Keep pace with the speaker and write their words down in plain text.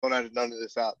Don't edit none of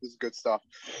this out. This is good stuff.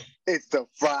 It's the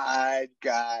Fried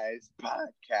Guys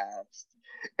podcast,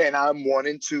 and I'm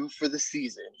 1-2 for the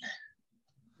season.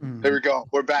 There we go.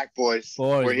 We're back, boys.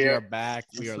 Boys, We're we here. are back.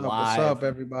 We are What's live. up,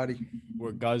 everybody?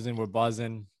 We're guzzing. We're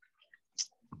buzzing.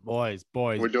 Boys.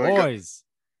 We're doing boys.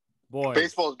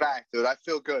 Baseball's back, dude. I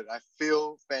feel good. I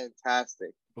feel fantastic.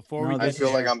 I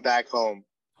feel like I'm back home.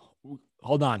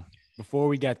 Hold on. Before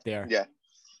we get there. Yeah.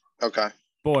 Okay.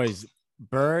 Boys,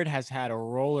 Bird has had a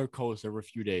roller coaster for a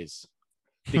few days.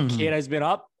 The kid has been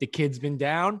up. The kid's been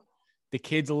down. The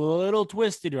kid's a little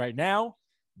twisted right now,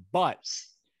 but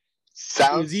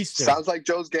sounds like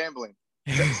Joe's gambling.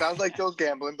 Sounds like Joe's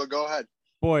gambling, but go ahead.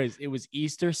 Boys, it was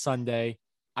Easter Sunday.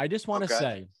 I just want to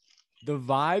say the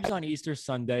vibes on Easter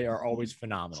Sunday are always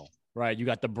phenomenal, right? You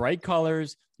got the bright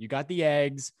colors, you got the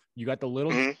eggs, you got the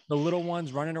little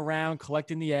ones running around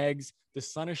collecting the eggs. The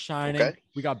sun is shining. Okay.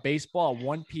 We got baseball at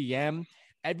 1 p.m.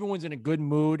 Everyone's in a good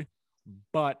mood,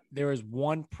 but there is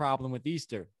one problem with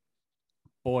Easter.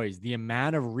 Boys, the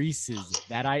amount of Reese's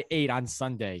that I ate on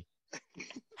Sunday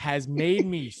has made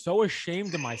me so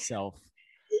ashamed of myself.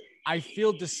 I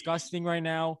feel disgusting right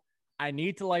now. I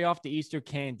need to lay off the Easter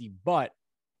candy, but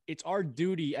it's our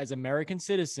duty as American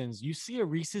citizens. You see a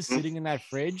Reese's sitting in that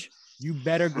fridge, you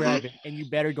better grab it and you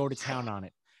better go to town on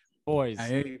it. Boys. I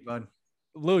hear you, bud.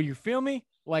 Lou, you feel me?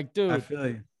 Like, dude, I feel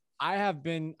you.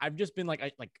 I've just been like,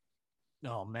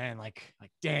 oh man, like,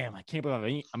 damn, I can't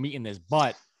believe I'm eating this,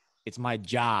 but it's my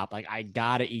job. Like, I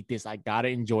gotta eat this. I gotta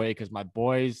enjoy it because my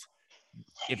boys,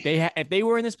 if they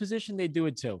were in this position, they'd do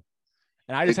it too.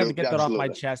 And I just had to get that off my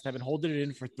chest. I've been holding it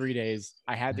in for 3 days.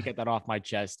 I had to get that off my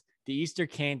chest. The Easter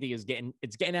candy is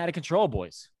getting out of control,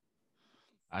 boys.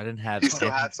 I didn't have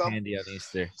candy on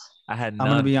Easter. I had none.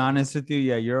 I'm gonna be honest with you.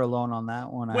 Yeah, you're alone on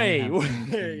that one. Wait.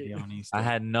 I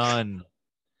had none.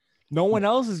 No one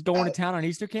else is going to town on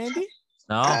Easter candy?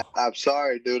 No. I'm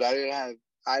sorry, dude. I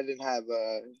didn't have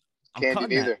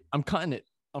candy either. I'm cutting it.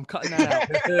 I'm cutting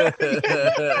that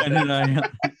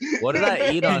out. What did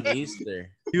I eat on Easter?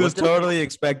 He was totally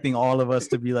expecting all of us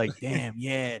to be like, damn,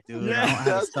 yeah, dude. Yeah, I don't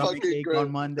have a stomach ache on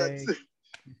Monday.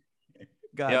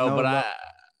 But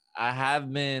I have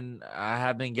been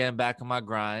getting back on my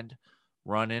grind,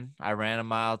 running. I ran a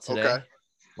mile today. Okay.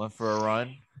 Went for a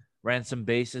run. Ran some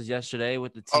bases yesterday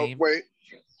with the team. Oh, wait.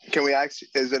 Can we ask?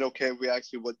 Is it okay if we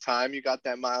ask you what time you got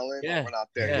that mile in? Yeah, we're not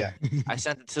there yet. I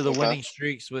sent it to the winning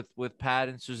streaks with Pat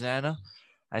and Susanna.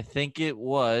 I think it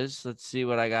was. Let's see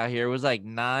what I got here. It was like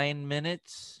 9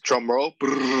 minutes. Drum roll.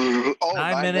 Oh,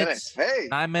 9 minutes. Hey,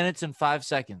 9 minutes and 5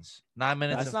 seconds. 9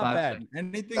 minutes. That's and not 5 bad. seconds.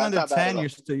 Anything That's under not bad 10, at you're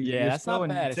still that's not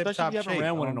bad, especially if you haven't shape,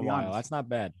 ran one in a while. honest. That's not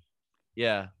bad.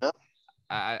 Yeah.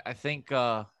 I think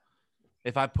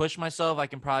if I push myself, I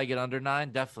can probably get under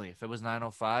 9. Definitely. If it was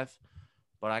 9:05.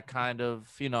 But I kind of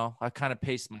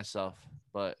paced myself.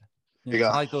 But it's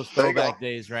not like those throwback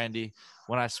days, Randy,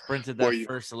 when I sprinted that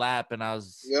first lap and I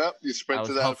was. Yep, you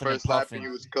sprinted that first lap and he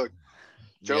was cooked.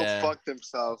 Joe fucked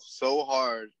himself so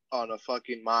hard on a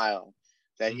fucking mile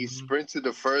that he sprinted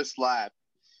the first lap.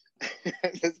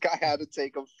 This guy had to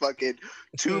take a fucking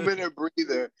 2-minute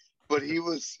breather, but he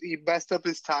messed up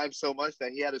his time so much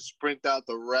that he had to sprint out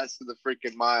the rest of the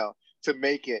freaking mile to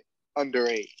make it under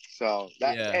 8. So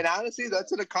and honestly,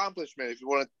 that's an accomplishment if you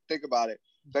want to think about it.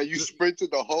 That you sprinted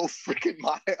the whole freaking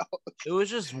mile. It was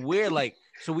just weird. Like,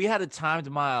 so we had a timed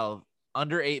mile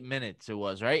under 8 minutes. It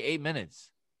was right, 8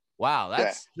 minutes. Wow,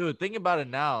 that's dude. Thinking about it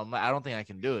now, I don't think I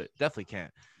can do it. Definitely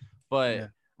can't. But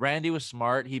Randy was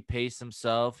smart. He paced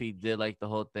himself. He did like the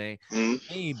whole thing.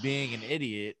 Me being an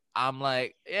idiot, I'm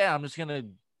like, I'm just gonna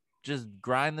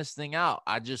grind this thing out.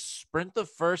 I just sprint the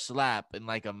first lap in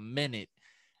like a minute.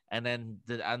 And then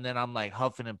I'm like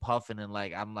huffing and puffing and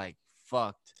like I'm like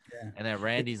fucked. Yeah. And then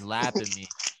Randy's lapping me.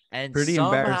 And pretty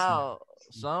somehow,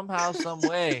 some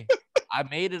way, I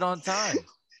made it on time.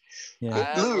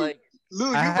 Yeah.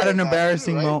 Lou, I had an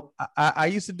embarrassing moment. I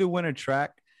used to do winter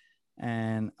track,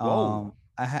 and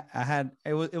I had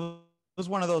it was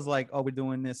one of those like, oh, we're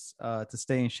doing this to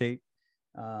stay in shape.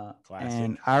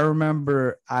 And I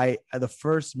remember the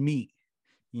first meet.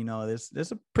 You know,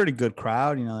 there's a pretty good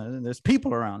crowd. You know, there's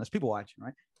people around. There's people watching,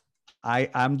 right?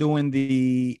 I'm doing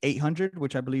the 800,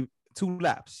 which I believe 2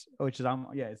 laps, which is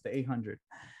it's the 800.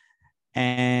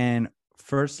 And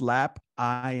first lap,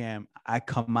 I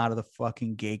come out of the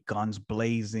fucking gate, guns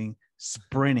blazing,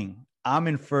 sprinting. I'm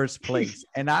in first place,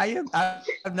 and I've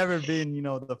never been, you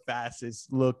know, the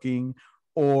fastest looking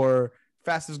or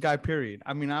fastest guy. Period.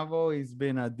 I mean, I've always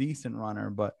been a decent runner,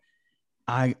 but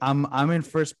I'm in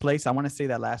first place. I want to say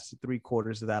that last 3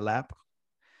 quarters of that lap.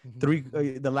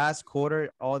 The last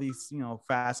quarter, all these, you know,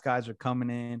 fast guys are coming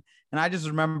in, And I just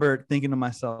remember thinking to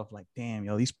myself, like, damn,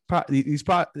 yo,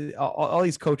 all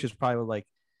these coaches probably were like,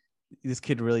 this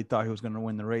kid really thought he was going to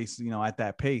win the race, you know, at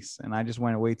that pace. And I just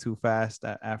went way too fast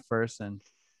at first. And,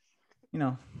 you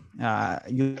know,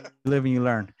 you live and you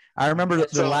learn. I remember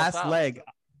the last leg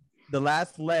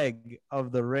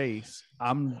of the race.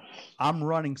 I'm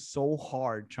running so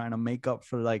hard trying to make up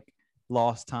for like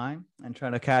lost time and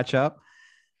trying to catch up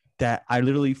that I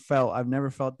literally felt, I've never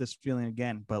felt this feeling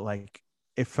again, but like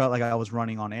it felt like I was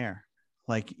running on air.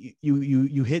 Like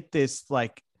you hit this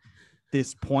like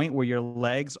this point where your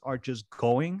legs are just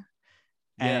going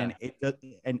and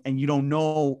and you don't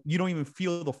know, you don't even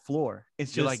feel the floor.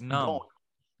 It's You're just like numb. going.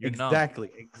 You're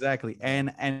Exactly.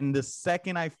 And the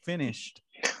second I finished,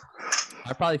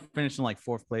 I probably finished in like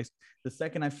 4th place. The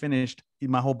second I finished,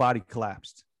 my whole body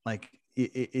collapsed. Like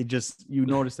it just, you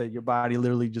notice that your body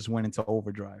literally just went into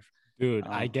overdrive. Dude,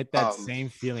 I get that same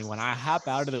feeling when I hop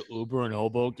out of the Uber in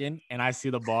Hoboken and I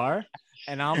see the bar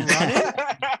and I'm running.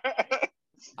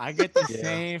 I get the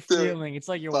same feeling. It's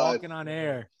like you're walking on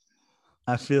air.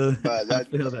 I feel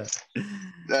that.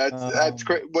 That's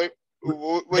great. Wait,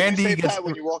 what did you say, Pat,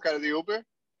 when you walk out of the Uber?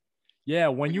 Yeah,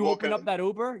 when you open up that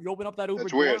Uber, door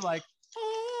weird. like.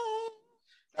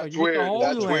 That's weird.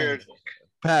 That's weird.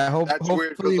 Pat, that's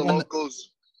weird because the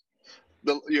locals,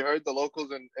 you heard the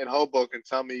locals in Hoboken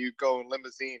tell me you go in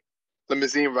limousine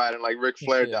riding like Ric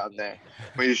Flair down there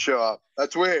when you show up.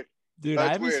 That's weird. Dude,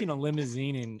 I haven't seen a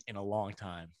limousine in a long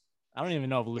time. I don't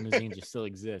even know if limousines still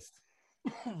exist.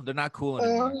 They're not cool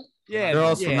anymore. Yeah, they're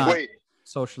also not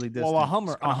socially distant. Well, a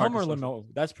Hummer limo,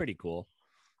 that's pretty cool.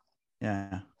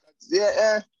 Yeah.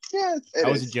 Yeah. That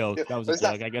was a joke.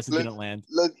 I guess it didn't land.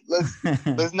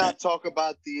 Let's not talk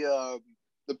about the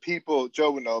people.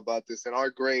 Joe would know about this in our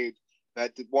grade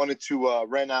that wanted to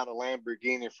rent out a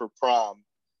Lamborghini for prom.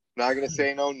 Not gonna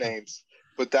say no names,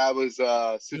 but that was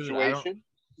a situation.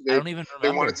 I don't even remember.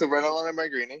 They wanted to rent out a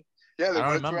Lamborghini. Yeah, they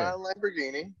wanted to rent out a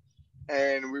Lamborghini,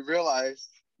 and we realized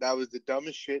that was the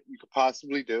dumbest shit you could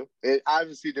possibly do. It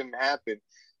obviously didn't happen,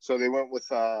 so they went with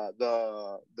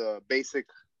the basic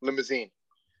limousine,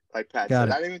 like Pat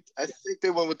said. I think they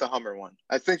went with the Hummer one.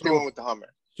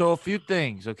 So a few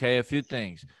things, okay? A few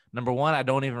things. Number one, I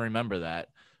don't even remember that.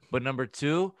 But number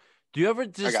two, do you ever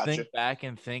just think back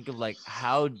and think of like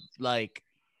how like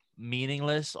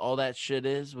meaningless all that shit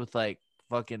is with like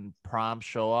fucking prom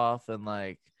show off and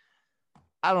like,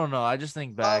 I don't know. I just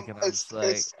think back and it's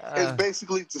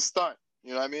basically to stunt.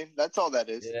 You know what I mean? That's all that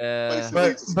is. Yeah.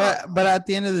 But at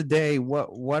the end of the day,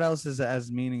 what else is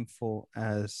as meaningful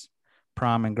as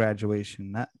prom and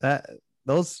graduation?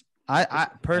 I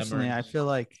personally, I feel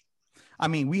like, I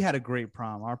mean, we had a great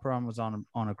prom. Our prom was on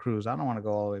a cruise. I don't want to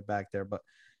go all the way back there, but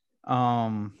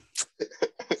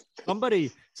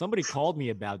somebody called me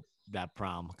about that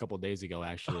prom a couple of days ago,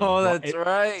 actually. Oh, that's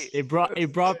right. It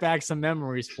brought back some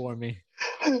memories for me.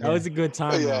 That was a good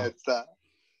time. Yeah, it's that.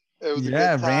 It was a good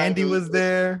time. Randy was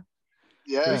there.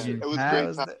 Yeah, it was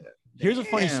great time. Here's a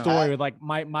funny story with like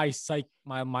my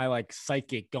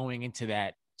psychic going into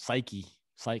that psychic.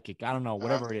 I don't know,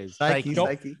 whatever it is.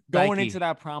 Going into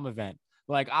that prom event.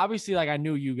 Like, obviously, like I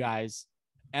knew you guys,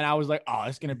 and I was like, oh,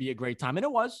 it's gonna be a great time, and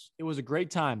it was a great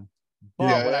time.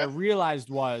 But what I realized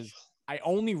was I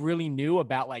only really knew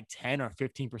about like 10 or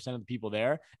 15% of the people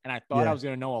there, and I thought I was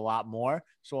gonna know a lot more.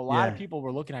 So a lot of people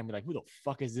were looking at me like, "Who the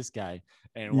fuck is this guy?"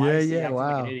 And why is he acting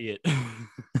like an idiot?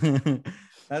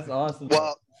 That's awesome.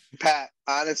 Well, Pat,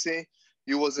 honestly,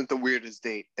 you wasn't the weirdest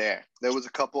date there. There was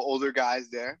a couple older guys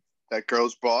there that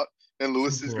girls brought in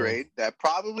Lewis's grade that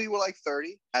probably were like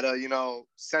 30. Had to,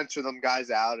 censor them guys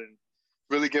out and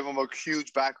really give them a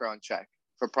huge background check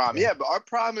for prom. Yeah, but our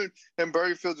prom in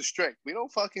Burgerfield is strict. We don't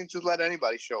fucking just let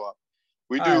anybody show up.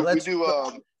 We do.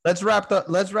 Let's wrap the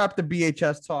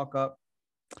BHS talk up.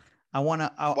 I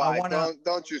wanna.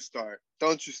 Don't you start.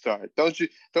 Don't you start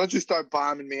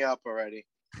bombing me up already.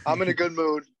 I'm in a good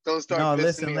mood. Don't start. No,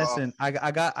 listen. Off.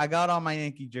 I got on my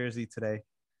Yankee jersey today.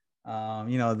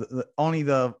 Only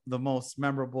the most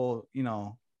memorable.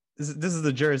 This is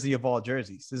the jersey of all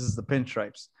jerseys. This is the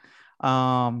pinstripes.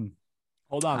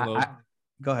 Hold on, Lou.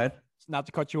 Go ahead. Not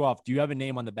to cut you off. Do you have a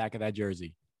name on the back of that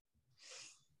jersey?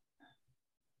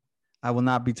 I will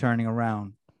not be turning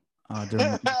around. He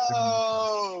has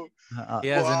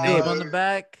a name on the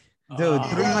back. Dude,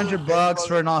 $300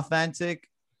 for an authentic.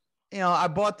 I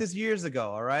bought this years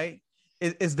ago. All right.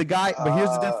 Is the guy, but here's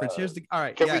the difference. All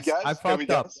right. Can we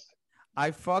guess?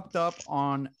 I fucked up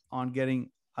on getting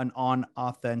an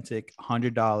authentic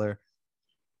 $100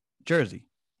 jersey.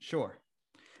 Sure.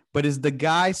 But is the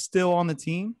guy still on the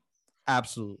team?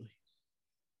 Absolutely.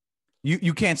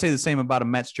 You can't say the same about a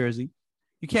Mets jersey.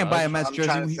 You can't buy a Mets I'm jersey.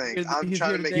 trying to think. I'm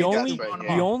trying to make the a only guess right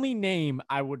the here. only name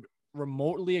I would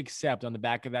remotely accept on the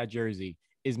back of that jersey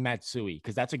is Matsui,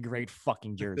 because that's a great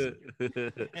fucking jersey.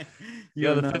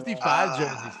 Yo, the 55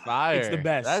 jersey's fire. It's the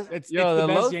best. It's the the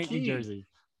best Yankee jersey.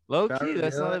 Low key,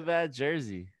 that's not a bad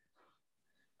jersey.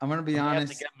 I'm gonna be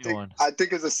honest. I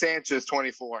think it's a Sanchez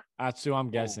 24. That's who I'm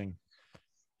guessing.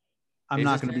 I'm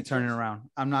not going to be turning around.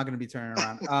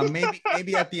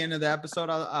 Maybe at the end of the episode,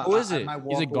 who is it?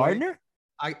 Is it Gardner?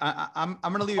 I'm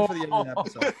going to leave it for the end of the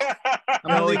episode. I'm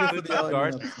going to leave it for the end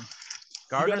of the episode.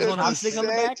 Gardner's one of the things on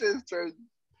the back.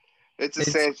 It's a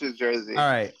Sanchez jersey.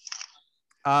 All right.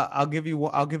 I'll give you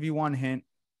one hint.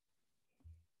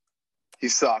 He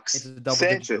sucks. It's a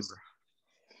double-digit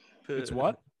number. It's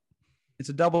what? It's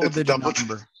a double-digit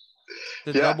number.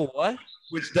 The double what?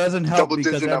 Which doesn't help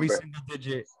because every single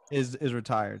digit is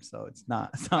retired, so it's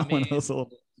not one of those little.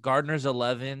 Gardner's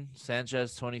 11,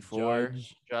 Sanchez 24,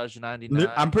 Judge 99.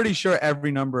 I'm pretty sure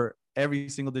every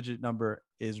single digit number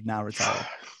is now retired.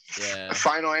 Yeah.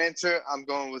 Final answer, I'm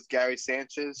going with Gary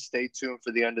Sanchez. Stay tuned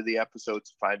for the end of the episode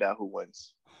to find out who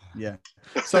wins. Yeah.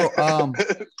 So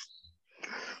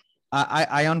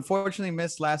I unfortunately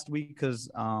missed last week because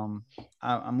I'm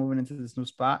moving into this new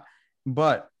spot.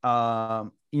 But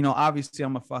obviously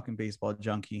I'm a fucking baseball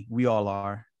junkie. We all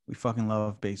are. We fucking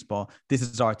love baseball. This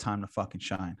is our time to fucking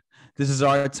shine. This is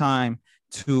our time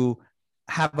to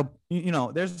have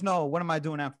there's no, what am I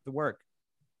doing after work?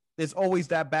 There's always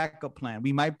that backup plan.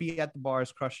 We might be at the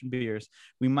bars crushing beers.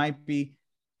 We might be,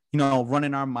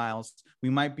 running our miles. We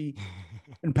might be,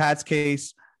 in Pat's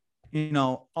case,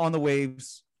 on the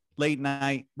waves, late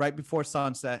night, right before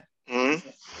sunset. Mm-hmm.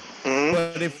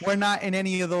 But if we're not in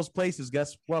any of those places,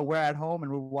 guess what? We're at home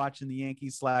and we're watching the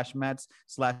Yankees / Mets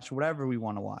 / whatever we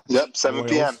want to watch. Yep, 7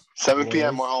 p.m. 7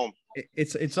 p.m. we're home.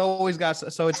 It's always got,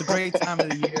 so it's a great time of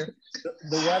the year.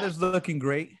 The weather's looking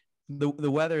great. The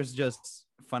weather's just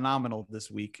phenomenal this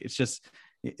week. It's just,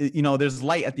 there's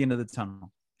light at the end of the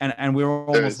tunnel, and we're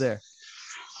almost there.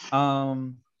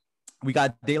 We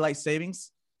got daylight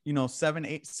savings.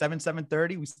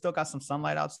 7:30. We still got some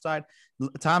sunlight outside.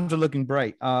 Times are looking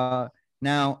bright.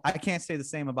 Now I can't say the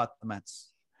same about the Mets.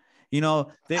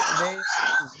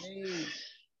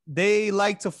 They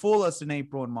like to fool us in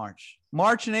April and March.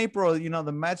 March and April,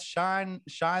 the Mets shine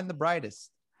the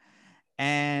brightest.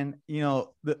 And the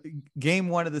game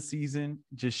 1 of the season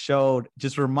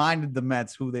just reminded the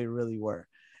Mets who they really were.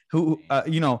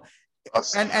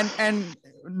 And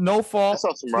no fault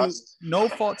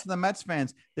to the Mets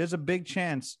fans. There's a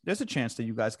chance that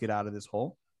you guys get out of this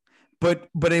hole. But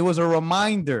it was a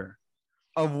reminder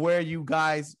of where you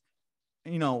guys,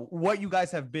 what you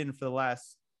guys have been for the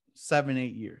last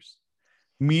 7-8 years.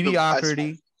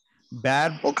 Mediocrity,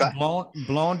 blown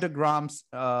DeGrom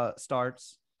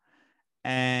starts,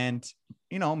 and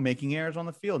making errors on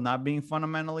the field, not being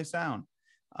fundamentally sound.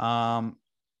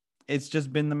 It's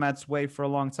just been the Mets' way for a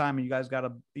long time, and you guys got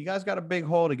a big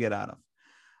hole to get out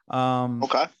of.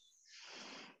 Okay.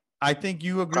 I think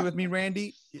you agree with me,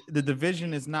 Randy. The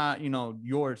division is not,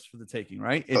 yours for the taking,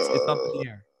 right? It's up in the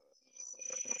air.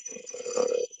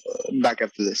 Back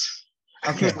after this.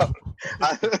 Okay.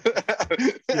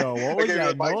 Yo, what was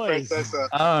that noise?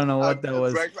 I don't know what that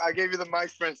was. I gave you the Mike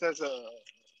Francesa.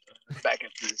 Back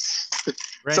after this.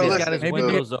 Randy's got his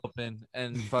windows open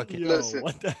and fucking. Listen,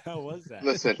 what the hell was that?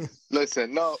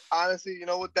 Listen. No, honestly, you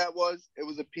know what that was? It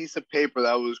was a piece of paper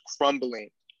that was crumbling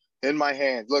in my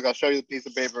hand. Look, I'll show you the piece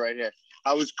of paper right here.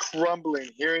 I was crumbling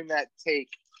hearing that take.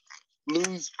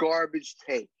 Blues garbage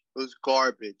take. It was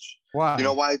garbage. Why? You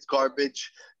know why it's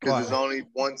garbage? Because there's only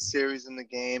one series in the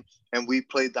game, and we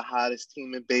played the hottest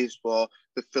team in baseball,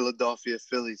 the Philadelphia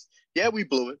Phillies. Yeah, we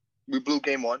blew it. We blew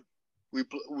game 1.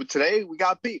 Today we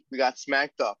got beat. We got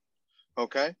smacked up.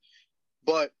 Okay,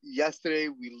 but yesterday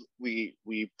we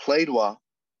played well.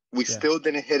 We still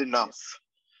didn't hit enough.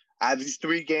 Out of these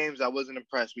 3 games, I wasn't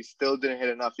impressed. We still didn't hit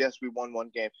enough. Yes, we won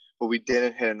 1 game, but we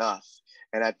didn't hit enough.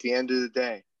 And at the end of the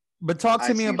day, but talk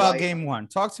to me about game 1.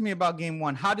 Talk to me about game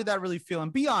 1. How did that really feel?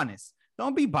 And be honest.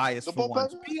 Don't be biased for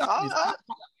once. Be honest.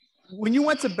 When you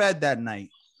went to bed that night,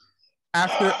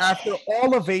 after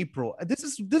all of April, this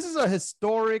is a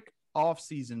historic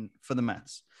offseason for the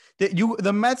Mets.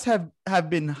 The Mets have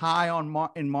been high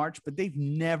in March, but they've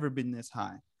never been this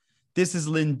high. This is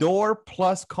Lindor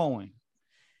plus Cohen.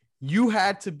 You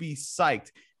had to be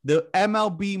psyched. The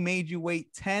MLB made you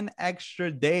wait 10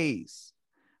 extra days,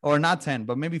 or not 10,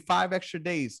 but maybe 5 extra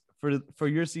days for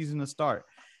your season to start.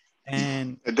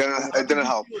 And it didn't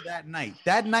help that night.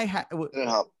 That night didn't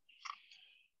help.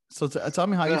 So tell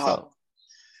me how you felt.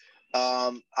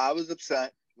 I was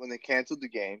upset when they canceled the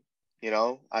game. You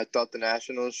know, I thought the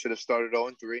Nationals should have started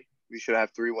 0-3. We should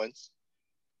have 3 wins.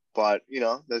 But, you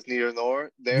know, there's neither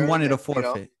nor there. You wanted a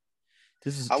forfeit.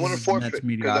 You know, I want to forfeit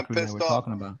because I'm pissed off.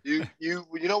 Talking about. You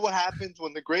know what happens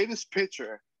when the greatest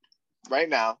pitcher right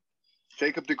now,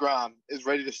 Jacob deGrom, is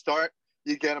ready to start?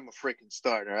 You get him a freaking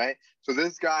start, all right? So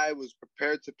this guy was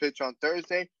prepared to pitch on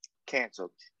Thursday,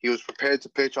 canceled. He was prepared to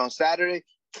pitch on Saturday,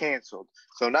 canceled.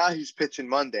 So now he's pitching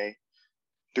Monday.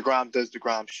 DeGrom does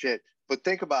DeGrom shit. But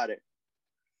think about it.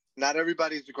 Not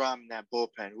everybody's DeGrom in that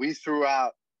bullpen. We threw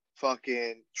out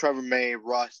fucking Trevor May,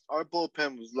 Rust. Our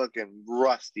bullpen was looking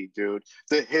rusty, dude.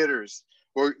 The hitters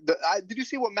were. Did you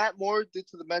see what Matt Moore did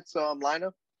to the Mets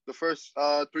lineup? The first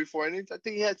 3-4 innings, I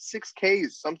think he had 6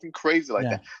 Ks, something crazy like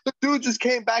that. The dude just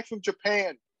came back from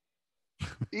Japan,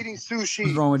 eating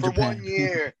sushi for 1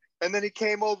 year, and then he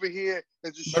came over here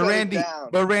and just shut it down.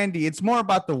 But Randy, it's more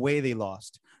about the way they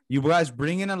lost. You guys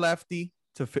bring in a lefty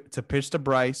to pitch to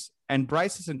Bryce, and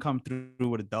Bryce doesn't come through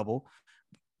with a double.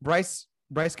 Bryce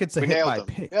gets a hit by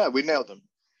pitch. Yeah, we nailed him.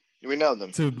 We nailed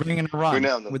him to bring in a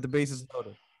run with the bases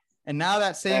loaded. And now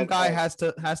that same guy has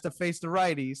to face the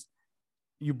righties.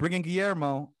 You bring in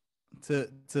Guillermo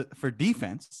for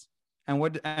defense,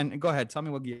 and go ahead, tell me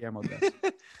what Guillermo does.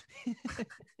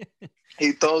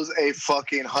 He throws a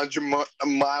fucking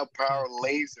 100-mile-per-hour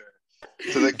laser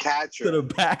to the catcher, to the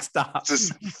backstop,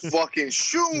 just fucking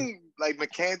shoom. Like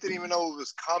McCann didn't even know it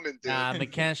was coming, dude. Nah,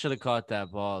 McCann should have caught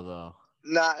that ball though.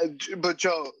 Nah, but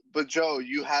Joe,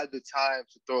 you had the time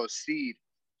to throw a seed.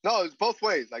 No, it's both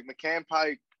ways. Like McCann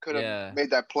probably could have made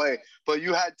that play, but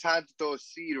you had time to throw a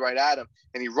seed right at him,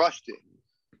 and he rushed it.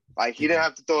 Like he didn't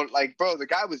have to throw it. Like, bro, the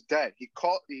guy was dead. He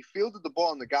fielded the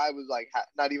ball, and the guy was like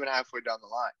not even halfway down the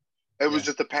line. It was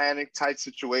just a panic, tight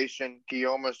situation.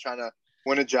 Guillermo's trying to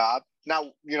win a job.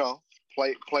 Now, you know,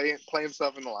 play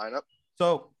himself in the lineup.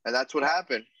 So, and that's what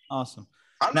happened. Awesome.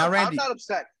 Randy, I'm not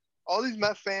upset. All these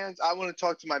Met fans, I want to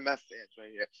talk to my Met fans right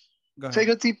here. Take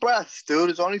a deep breath, dude.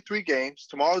 It's only 3 games.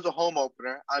 Tomorrow's a home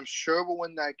opener. I'm sure we'll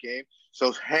win that game.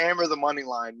 So hammer the money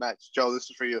line, Mets. Joe, this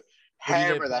is for you.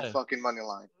 Hammer that fucking money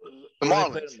line. The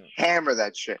Marlins. Hammer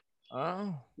that shit.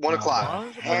 1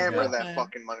 o'clock. Hammer that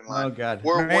fucking money line. Oh, God.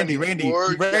 Randy,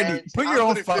 put your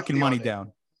own fucking money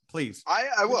down, please.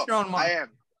 I will.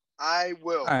 I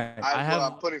will. Right.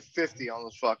 I'm putting 50 on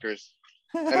those fuckers.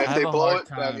 And if they blow it,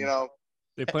 then, you know.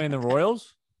 They playing the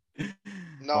Royals?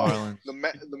 No, Marlins.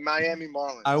 The Miami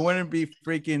Marlins. I wouldn't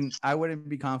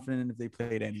be confident if they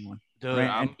played anyone. Dude,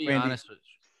 I'm being honest with you.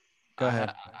 Go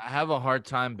ahead. I have a hard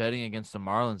time betting against the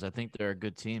Marlins. I think they're a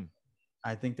good team.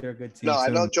 I think they're a good team. No, I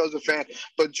know Joe's a fan,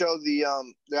 but Joe,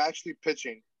 they're actually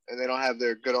pitching, and they don't have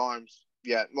their good arms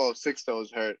yet. Well, Sixto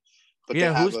is hurt, but they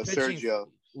have who's pitching? Sergio.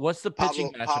 What's the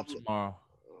pitching matchup tomorrow?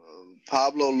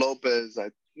 Pablo Lopez.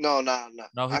 No,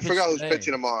 I forgot who's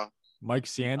pitching tomorrow. Mike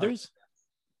Sanders?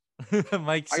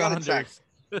 Mike Saunders.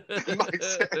 Mike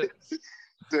Sanders.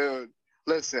 Dude,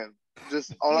 listen.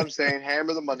 Just all I'm saying,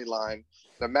 hammer the money line.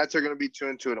 The Mets are going to be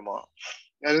 2-2 tomorrow.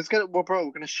 And it's going to, we're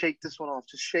going to shake this one off.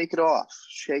 Just shake it off.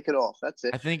 Shake it off. That's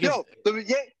it. I think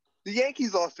the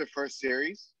Yankees lost their first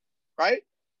series, right?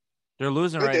 They're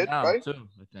losing now, too,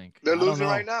 I think. They're losing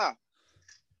right now.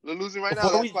 They're losing right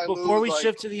now. Before we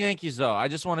shift to the Yankees, though, I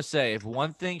just want to say, if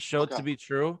one thing showed to be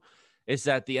true, it's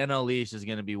that the NL East is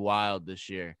going to be wild this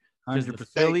year. 100%. The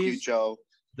Phillies, thank you, Joe.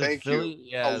 Thank you.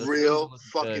 Yeah, a real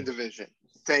fucking division.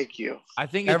 Thank you. I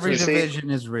think every division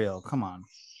is real. Come on.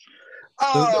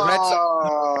 The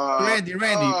Red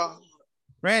Sox.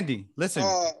 Randy, listen.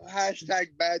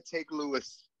 Hashtag bad take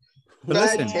Lewis.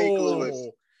 Bad take Lewis.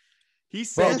 He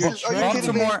said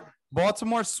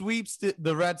Baltimore sweeps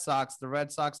the Red Sox. The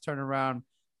Red Sox turn around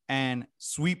and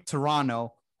sweep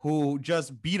Toronto, who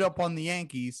just beat up on the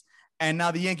Yankees, and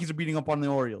now the Yankees are beating up on the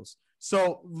Orioles.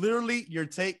 So literally, your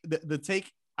take,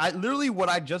 what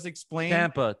I just explained.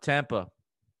 Tampa.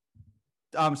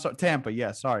 Sorry, Tampa.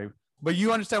 Yeah, sorry, but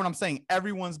you understand what I'm saying.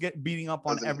 Everyone's beating up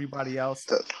on everybody else.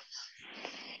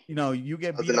 You know, you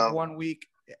get beat up 1 week.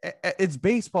 It's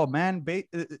baseball, man.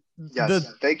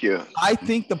 Yes, thank you. I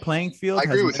think the playing field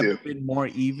has never been more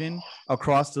even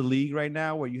across the league right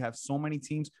now, where you have so many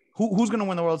teams. Who's going to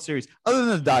win the World Series? Other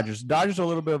than the Dodgers. Dodgers are a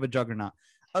little bit of a juggernaut.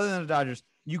 Other than the Dodgers,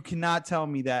 you cannot tell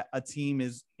me that a team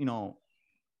is,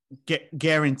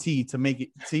 guaranteed to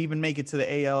even make it to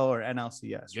the AL or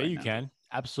NLCS. Yeah, you can.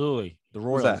 Absolutely. The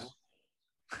Royals.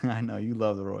 I know you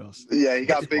love the Royals. Yeah, you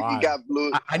got big. You got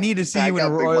blue. I need to see you in a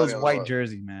Royals white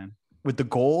jersey, man, with the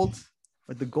gold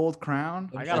crown.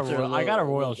 I got a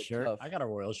Royals shirt. I got a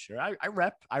Royals shirt. I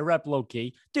rep low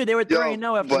key, dude. They were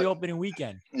 3-0 after the opening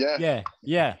weekend. Yeah.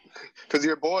 Because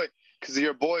your boy Because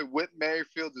your boy Whit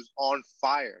Merrifield is on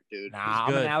fire, dude. Nah,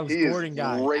 I'm an Alex Gordon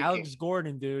guy. Raking. Alex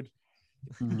Gordon, dude.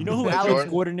 You know who Alex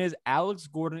Gordon is? Alex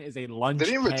Gordon is a lunch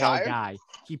pail guy.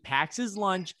 He packs his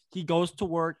lunch, he goes to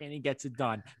work, and he gets it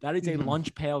done. That is a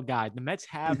lunch pail guy. The Mets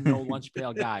have no lunch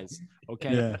pail guys.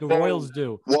 Okay, yeah. The Royals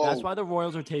do. Whoa. That's why the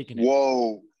Royals are taking it.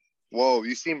 Whoa.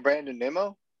 You seen Brandon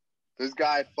Nimmo? This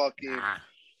guy fucking.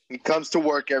 He comes to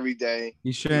work every day.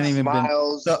 He shouldn't even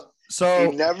smiles.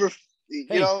 So he never.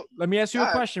 You know, let me ask you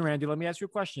a question, Randy. Let me ask you a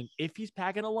question. If he's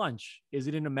packing a lunch, is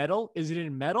it in a metal? Is it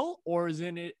in metal, or is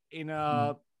it in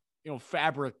a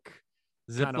fabric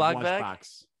Ziploc bag?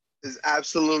 Box? It's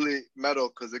absolutely metal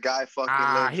because the guy fucking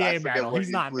lives. He ain't metal. He's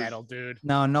not metal, dude.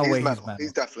 No way. He's metal.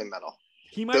 He's definitely metal.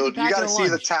 He might be packing you gotta a see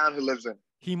lunch. the town he lives in.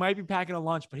 He might be packing a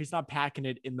lunch, but he's not packing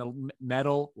it in the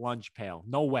metal lunch pail.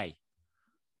 No way.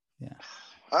 Yeah.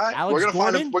 All right, Alex we're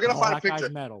gonna Gordon? find a picture.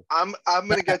 Metal. I'm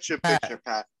gonna get you a picture,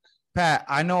 Pat. Pat,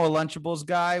 I know a Lunchables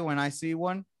guy when I see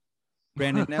one.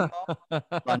 Brandon Nimmo,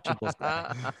 Lunchables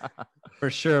guy. For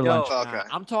sure, Lunchables. Okay.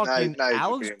 I'm talking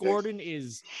Alex Gordon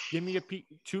is give me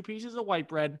 2 pieces of white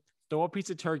bread, throw a piece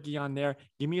of turkey on there,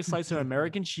 give me a slice of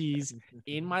American cheese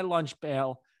in my lunch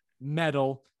pail,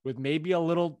 metal, with maybe a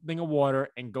little thing of water,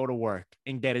 and go to work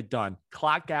and get it done.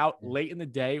 Clock out late in the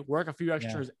day, work a few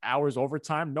extra hours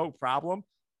overtime, no problem.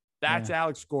 That's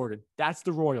Alex Gordon. That's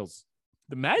the Royals.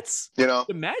 The Mets? The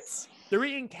Mets? They're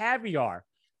eating caviar.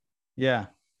 Yeah.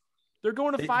 They're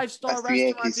going to 5-star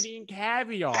restaurants and eating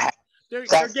caviar. They're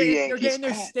getting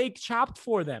their steak chopped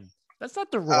for them. That's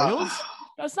not the Royals.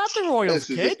 That's not the Royals,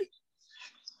 kid.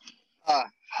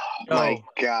 My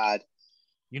God.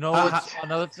 You know what's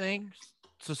another thing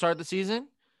to start the season?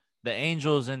 The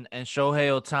Angels and Shohei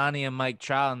Ohtani and Mike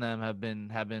Trout and them have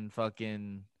been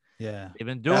fucking they've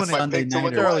been doing it. It's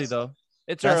early though.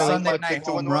 It's that early. Sunday night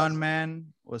home run, man,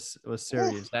 was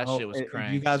serious. That shit was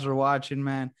crazy. You guys were watching,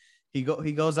 man. He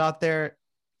goes out there,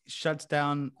 shuts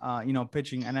down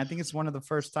pitching, and I think it's one of the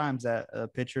first times that a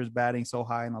pitcher is batting so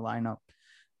high in the lineup,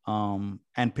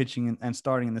 and pitching and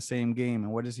starting in the same game.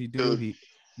 And what does he do? He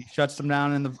shuts them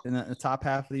down in the top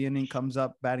half of the inning, comes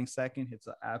up batting second, hits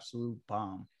an absolute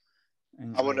bomb.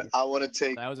 And I want to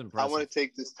take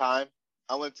this time.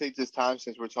 I want to take this time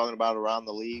since we're talking about around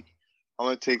the league. I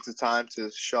want to take the time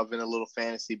to shove in a little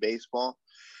fantasy baseball.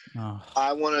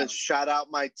 I want to shout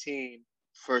out my team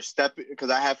for stepping, because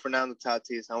I have Fernando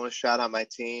Tatis. I want to shout out my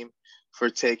team for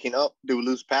taking. Oh, did we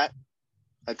lose Pat?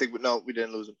 I think we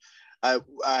didn't lose him. I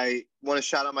want to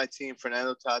shout out my team.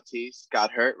 Fernando Tatis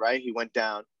got hurt, right? He went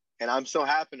down, and I'm so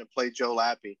happy to play Joe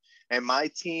Lappy. And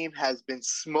my team has been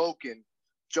smoking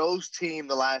Joe's team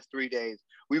the last 3 days.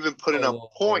 We've been putting up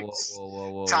points.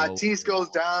 Tatis goes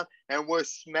down, and we're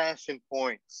smashing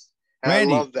points. And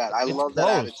Randy, I love that. I love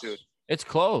that attitude. It's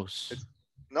close.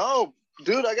 No,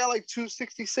 dude, I got like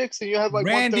 266, and you have like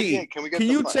Randy, 138. Can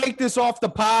you take this off the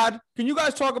pod? Can you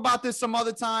guys talk about this some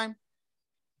other time?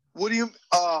 What do you?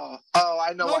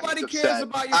 I know. Nobody cares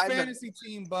about your fantasy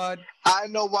team, bud. I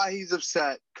know why he's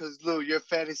upset. Because Lou, your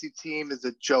fantasy team is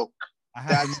a joke.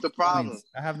 That's the problem.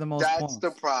 I have the most points.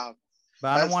 That's the problem. But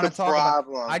I don't want to talk about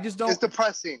it. I just don't. It's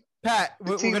depressing. Pat,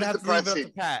 we're gonna have to leave it up to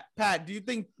Pat. Pat, do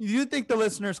you think the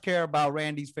listeners care about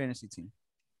Randy's fantasy team?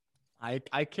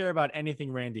 I care about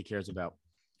anything Randy cares about.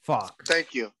 Fuck.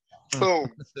 Thank you.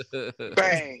 Boom.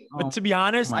 Bang. But to be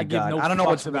honest, I give no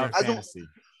fucks about fantasy.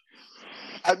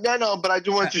 No, but I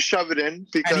do want to shove it in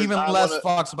because and even less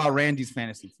fucks about Randy's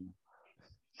fantasy team.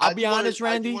 I'll be honest,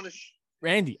 Randy.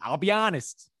 Randy, I'll be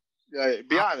honest. Yeah,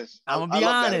 be honest. I'm gonna be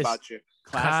honest about you.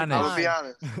 I'm gonna be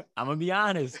honest. I'm gonna be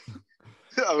honest.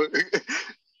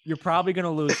 You're probably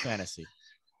gonna lose fantasy.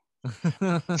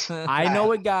 I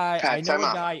know a guy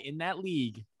in that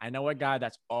league. I know a guy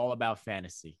that's all about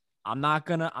fantasy. I'm not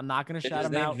gonna shout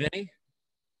him out. Vinny?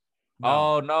 No.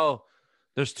 Oh no,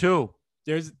 there's two.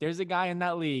 There's a guy in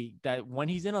that league that when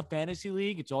he's in a fantasy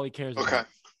league, it's all he cares about.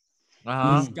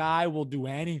 This guy will do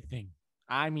anything.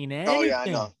 I mean anything. Oh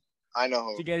yeah, I know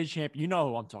who. To get a champion. You know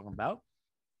who I'm talking about.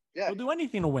 Yeah. He'll do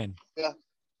anything to win. Yeah.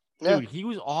 Dude, he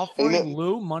was offering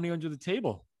Lou money under the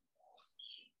table.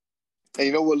 And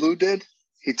you know what Lou did?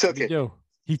 He took it.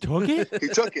 He took it? He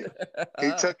took it.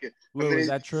 He took it. Lou, is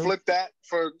that true? Flipped that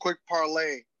for a quick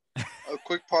parlay. A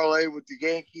quick parlay with the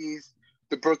Yankees,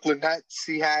 the Brooklyn Nets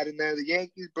he had in there. The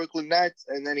Yankees, Brooklyn Nets,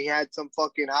 and then he had some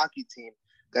fucking hockey team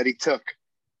that he took.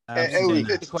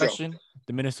 It's a question.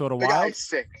 The Minnesota Wild? The guy's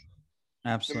sick.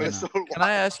 Absolutely. Can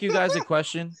I ask you guys a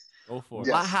question? Go for it.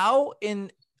 Yes.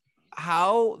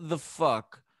 How the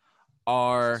fuck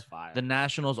are the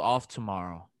Nationals off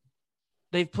tomorrow?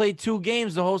 They've played 2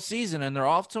 games the whole season and they're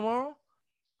off tomorrow?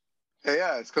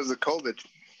 Yeah, it's because of COVID.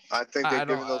 I think they're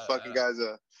giving those fucking guys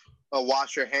a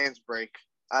wash your hands break.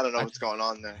 I don't know what's going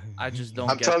on there. I just don't.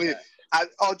 I'm telling you.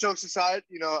 All jokes aside,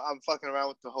 I'm fucking around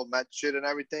with the whole Mets shit and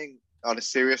everything. On a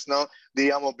serious note, the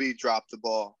MLB dropped the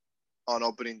ball on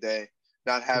opening day.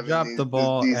 Not having the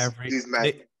ball these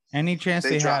Mets. Any chance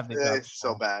they have, it's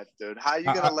so bad, dude. How are you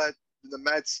gonna let the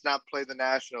Mets not play the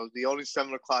Nationals? The only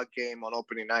 7:00 game on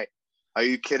opening night. Are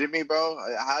you kidding me, bro?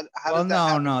 How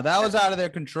no, that was out of their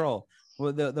control.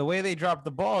 Well, the way they dropped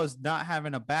the ball is not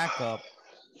having a backup,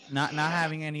 not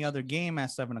having any other game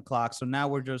at 7:00. So now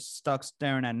we're just stuck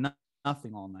staring at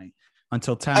nothing all night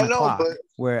until 10:00,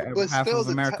 where half of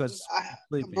America's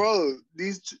sleeping. Bro,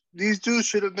 these dudes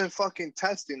should have been fucking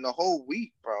testing the whole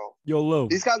week, bro. Yo, Lou.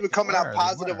 These guys were coming out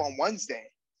positive on Wednesday.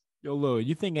 Yo, Lou,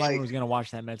 you think anyone was gonna watch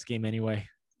that Mets game anyway?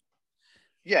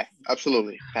 Yeah,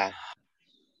 absolutely. Pat.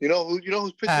 You know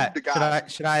who's pitching? The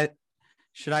guy.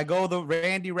 Should I go the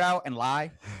Randy route and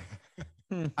lie?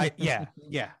 Yeah.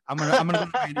 I'm gonna go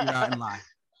the Randy route and lie.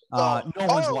 No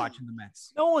one's watching the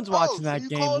Mets. No one's watching that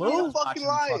game, Lou. Fucking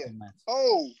lying.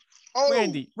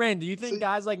 Randy, you think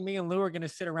guys like me and Lou are gonna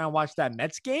sit around and watch that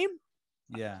Mets game?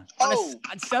 Yeah. On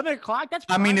 7:00? That's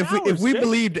I mean, if we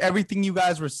believed everything you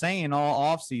guys were saying all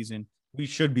off season, we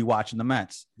should be watching the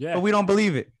Mets. Yeah. But we don't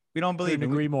believe it. We don't believe it.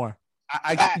 Agree more.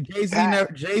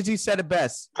 Jay-Z said it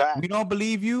best. We don't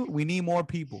believe you. We need more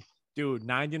people. Dude,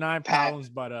 99 problems,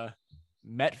 but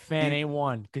Met fan ain't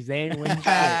one because they ain't winning shit.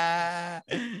 I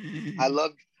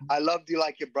loved you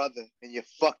like your brother, and you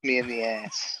fucked me in the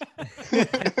ass.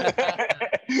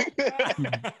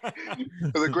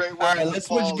 The great word. All right, let's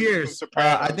switch gears.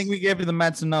 I think we gave you the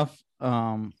Mets enough.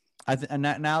 And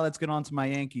now let's get on to my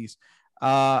Yankees.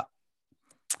 I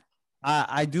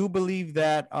do believe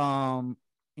that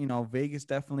Vegas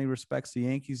definitely respects the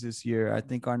Yankees this year. I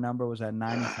think our number was at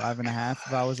 95.5.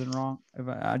 If I wasn't wrong,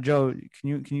 Joe,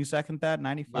 can you second that?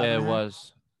 95. Yeah,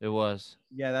 it was.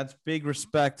 Yeah, that's big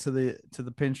respect to the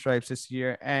Pinstripes this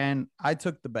year, and I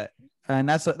took the bet, and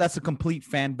that's a complete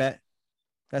fan bet.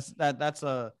 That's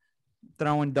a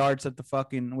throwing darts at the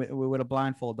fucking with a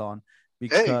blindfold on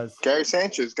because Gary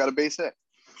Sanchez got a base hit.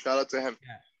 Shout out to him.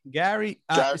 Yeah. Gary.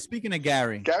 Speaking of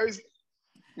Gary's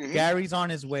on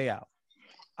his way out.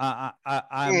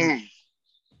 I'm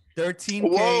 13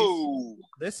 Whoa.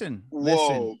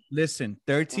 Listen.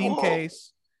 13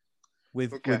 Ks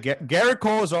with Garrett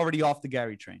Cole is already off the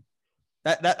Gary train.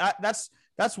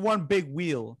 That's one big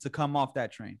wheel to come off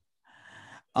that train.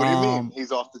 What do you mean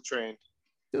he's off the train?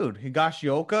 Dude,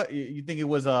 Higashioka, you think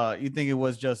it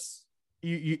was just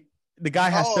you the guy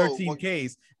has 13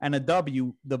 Ks and a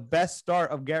W. The best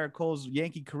start of Garrett Cole's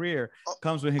Yankee career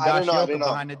comes with Higashioka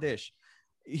behind the dish.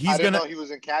 I didn't know he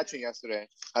was in catching yesterday.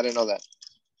 I didn't know that.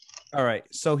 All right.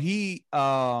 So he,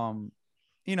 the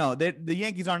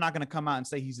Yankees are not going to come out and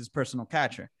say he's his personal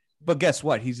catcher. But guess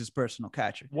what? He's his personal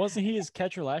catcher. Wasn't he his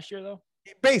catcher last year, though?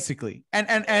 Basically.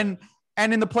 And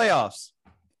in the playoffs,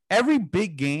 every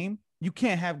big game, you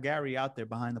can't have Gary out there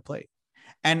behind the plate.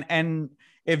 And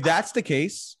if that's the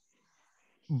case,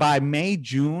 by May,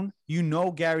 June,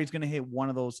 Gary's going to hit one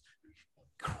of those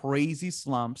crazy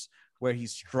slumps where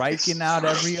he's striking out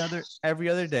every other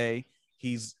day.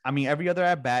 Every other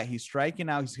at bat, he's striking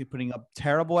out. He's putting up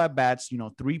terrible at bats.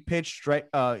 3-pitch strike,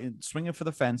 swinging for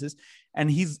the fences, and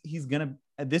he's gonna.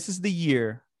 This is the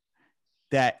year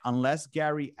that unless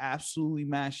Gary absolutely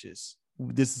mashes,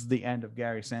 this is the end of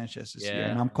Gary Sanchez this year.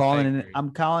 And I'm calling it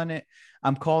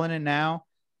now.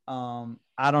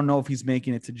 I don't know if he's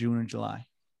making it to June or July,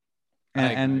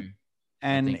 and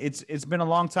it's been a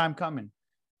long time coming.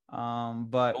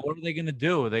 But what are they gonna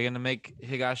do? Are they gonna make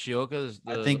Higashioka?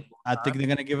 I think they're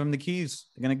gonna give him the keys.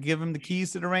 They're gonna give him the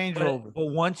keys to the Range Rover. But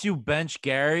once you bench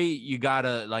Gary, you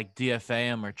gotta DFA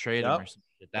him or trade him or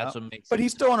something. That's what makes. But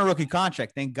he's still on a rookie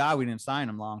contract. Thank God we didn't sign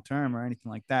him long term or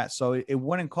anything like that. So it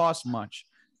wouldn't cost much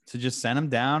to just send him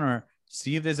down or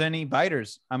see if there's any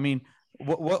biters. I mean,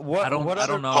 what? I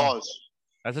don't know. Pause.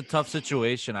 That's a tough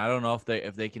situation. I don't know if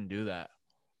they can do that.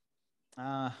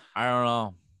 I don't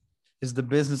know. Is the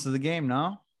business of the game,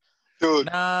 no? Dude.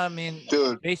 Nah, I mean,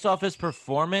 based off his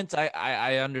performance,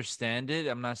 I understand it.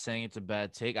 I'm not saying it's a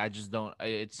bad take. I just don't.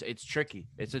 It's tricky.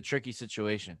 It's a tricky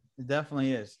situation. It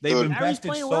definitely is. They've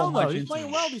invested so much. He's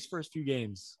playing well these first few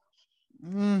games.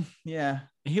 Yeah.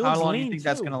 How long do you think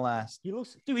that's gonna last?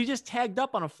 He just tagged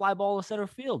up on a fly ball to center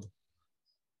field.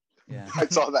 Yeah, I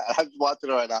saw that. I'm watching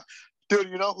it right now. Dude,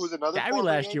 you know who's another? Gary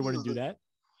last year wouldn't do that.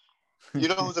 You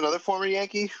know who's another former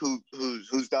Yankee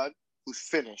who's done? Who's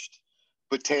finished?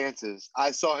 Betances.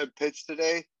 I saw him pitch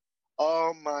today.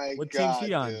 Oh my what God, team's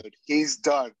he on? dude. He's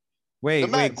done. Wait,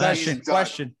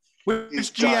 question.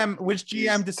 Which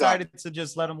GM decided to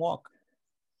just let him walk?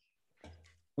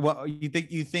 Well, you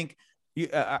think you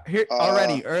here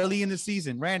already early in the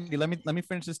season, Randy? Let me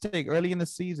finish this take. Early in the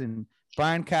season,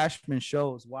 Brian Cashman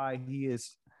shows why he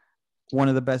is one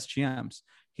of the best GMs.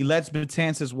 He lets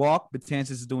Betances walk.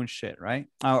 Betances is doing shit, right?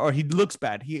 Or he looks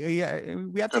bad. We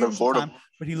have to give him some time,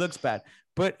 but he looks bad.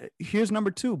 But here's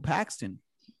number 2, Paxton.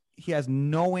 He has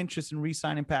no interest in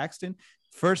re-signing Paxton.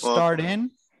 First start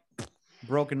in,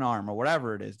 broken arm or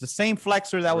whatever it is. The same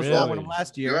flexor that was wrong with him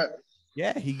last year. Right.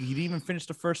 Yeah, he didn't even finish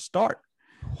the first start.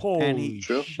 And he's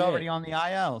already on the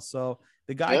IL. So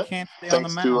the guy can't stay on the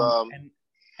mound.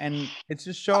 And it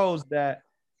just shows that,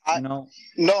 No,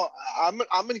 I'm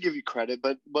gonna give you credit,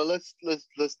 but let's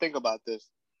think about this.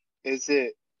 Is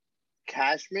it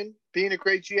Cashman being a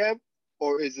great GM,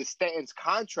 or is it Stanton's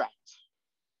contract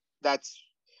that's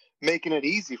making it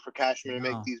easy for Cashman to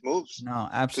make these moves? No,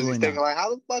 absolutely. He's thinking like,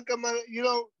 how the fuck am I?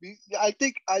 I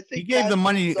think he gave the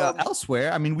money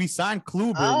elsewhere. I mean, we signed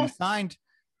Kluber,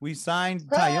 we signed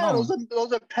Taillon.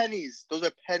 Those are pennies. Those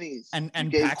are pennies. And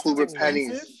gave Kluber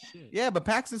pennies. Yeah, but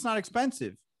Paxton's not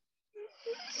expensive.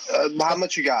 How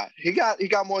much you got? He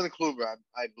got more than Kluber,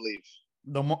 I believe.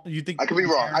 You think? I could be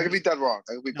wrong. I could be dead wrong.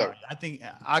 I think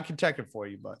I can check it for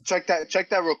you, but check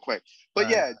that real quick. But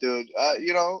dude,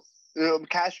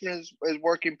 Cashman is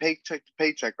working paycheck to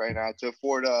paycheck right now to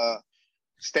afford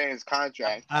Stan's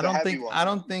contract. I don't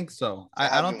think so.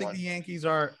 I don't think the Yankees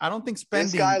are. I don't think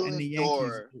spending in the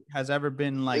Yankees has ever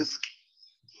been like this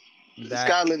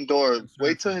guy Lindor.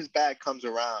 Wait till his bat comes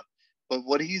around. But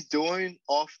what he's doing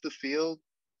off the field,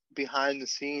 behind the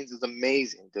scenes, is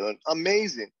amazing, dude.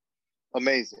 Amazing.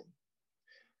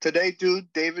 Today, dude,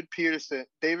 Peterson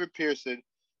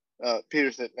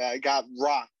got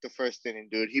rocked the first inning,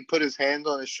 dude. He put his hands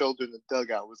on his shoulder in the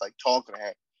dugout, was like talking to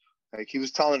him. Like he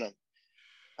was telling him,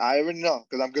 I already know,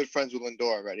 because I'm good friends with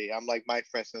Lindor already. I'm like my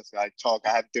friend since I talk.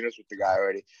 I have dinners with the guy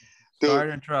already. Dude, sorry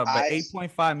to interrupt, but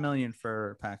 $8.5 million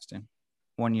for Paxton,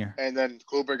 1 year. And then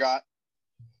Kluber got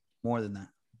more than that.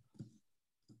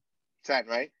 10,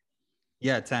 right?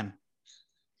 Yeah, 10.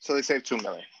 So they saved $2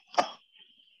 million.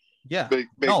 Yeah. Big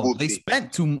no, they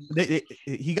spent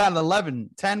he got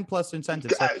 11, 10 plus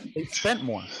incentives. So they spent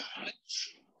more.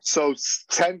 So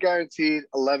 10 guaranteed,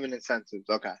 11 incentives.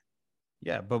 Okay.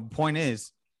 Yeah, but the point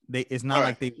is, it's not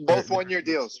like they both 1 year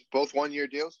deals. Both 1 year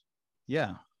deals.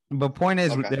 Yeah, but point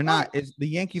is, they're not. The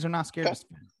Yankees are not scared to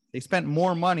spend. They spent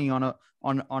more money on a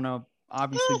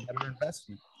obviously better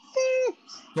investment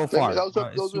so far.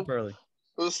 It's super early.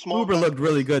 Kluber looked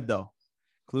really good though.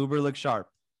 Kluber looked sharp,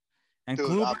 and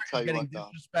Kluber is getting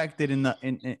disrespected in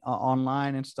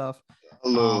online and stuff.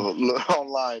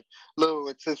 Online, Lou,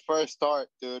 it's his first start,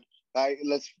 dude.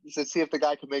 Let's see if the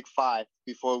guy can make 5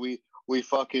 before we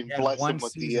fucking bless him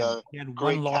with the he had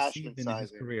great one lost season in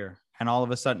his career, and all of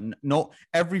a sudden,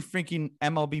 every freaking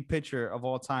MLB pitcher of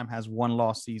all time has one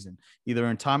lost season, either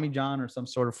in Tommy John or some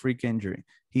sort of freak injury.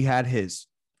 He had his.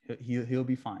 He'll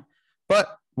be fine,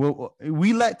 but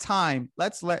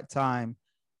let's let time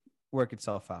work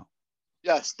itself out.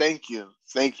 Yes, thank you.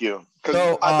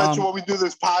 Because I bet you when we do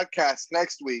this podcast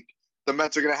next week, the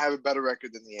Mets are gonna have a better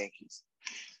record than the Yankees.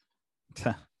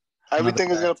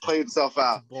 Everything is going to play itself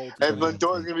out. And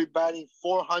Lindor is going to be batting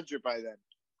 400 by then.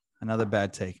 Another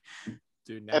bad take.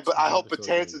 Dude, but I hope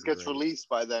Betances gets released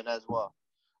by then as well.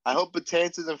 I hope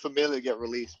Betances and Familia get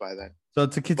released by then. So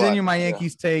to continue my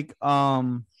Yankees take,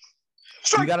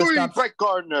 Strike 3, Brett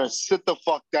Gardner. Sit the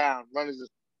fuck down.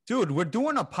 Dude, we're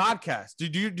doing a podcast.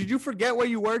 Did you forget where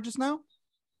you were just now?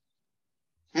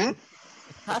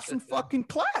 Have some fucking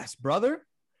class, brother.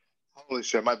 Holy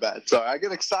shit, my bad. Sorry, I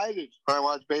get excited when I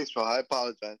watch baseball. I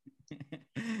apologize.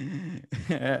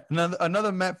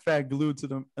 another Met fan glued to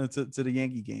the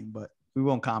Yankee game, but we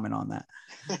won't comment on that.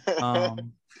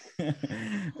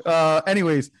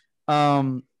 Anyways,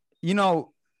 I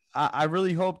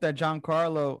really hope that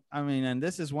Giancarlo. I mean, and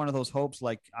this is one of those hopes.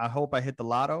 Like, I hope I hit the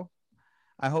lotto.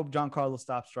 I hope Giancarlo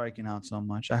stops striking out so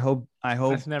much. I hope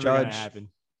that's never gonna happen.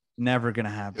 Never gonna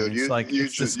happen. Dude,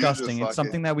 it's disgusting. It's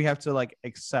something that we have to like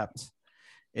accept.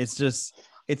 It's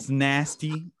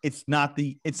nasty. It's not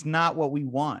what we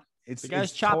want. The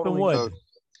guy's chopping wood.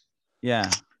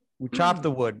 Yeah, we chop the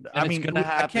wood. I mean,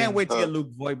 I can't wait to get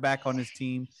Luke Voigt back on his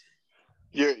team.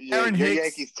 Your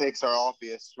Yankees takes are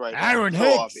obvious, right? Aaron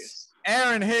Hicks.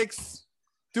 Aaron Hicks,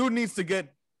 dude needs to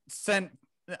get sent.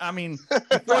 I mean,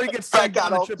 before he gets sent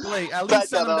down to AAA, at least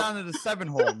send him down to the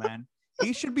 7-hole, man.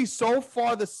 He should be so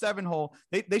far the 7-hole.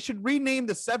 They should rename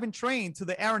the 7 train to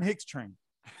the Aaron Hicks train.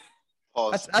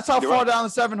 That's how far down the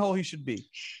 7-hole he should be.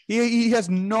 He has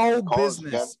no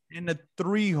business in the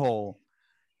 3-hole.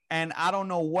 And I don't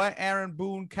know what Aaron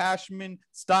Boone, Cashman,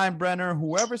 Steinbrenner,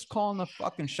 whoever's calling the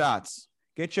fucking shots.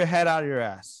 get your head out of your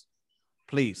ass,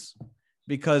 please,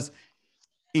 because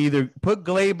either put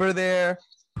Glaber there,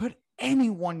 put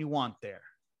anyone you want there.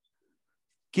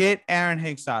 Get Aaron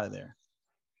Hicks out of there.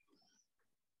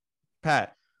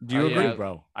 Pat, do you agree,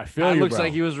 bro? I feel you. Looks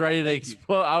like he was ready to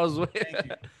explode. I was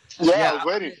waiting. I was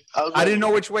waiting. I didn't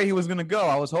know which way he was gonna go.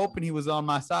 I was hoping he was on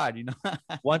my side. You know,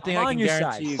 one thing I can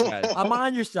guarantee you guys. I'm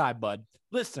on your side, bud.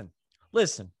 Listen.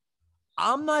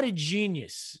 I'm not a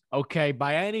genius, okay,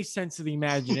 by any sense of the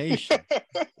imagination,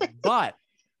 but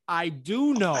I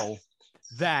do know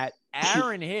that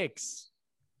Aaron Hicks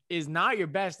is not your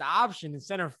best option in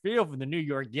center field for the New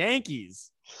York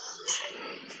Yankees.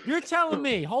 You're telling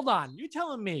me, hold on, you're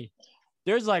telling me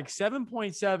there's like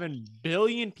 7.7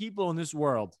 billion people in this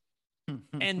world,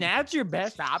 and that's your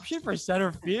best option for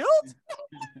center field?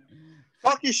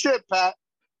 Fuck your shit, Pat.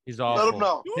 He's awful. Let him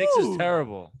know. Hicks is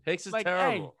terrible. Hicks is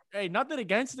terrible. Hey, nothing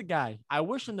against the guy. I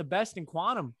wish him the best in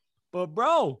quantum, but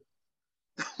bro,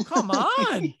 come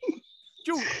on.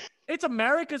 Dude, it's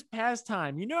America's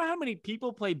pastime. You know how many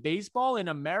people play baseball in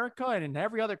America and in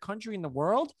every other country in the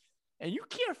world? And you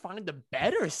can't find a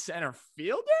better center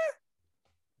fielder?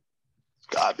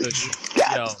 Garbage.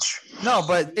 No,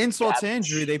 but insult to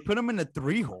injury, they put him in the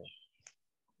 3-hole.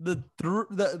 The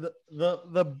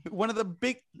one of the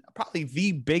big, probably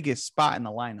the biggest spot in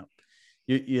the lineup.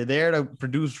 You're there to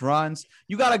produce runs.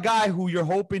 You got a guy who you're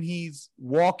hoping he's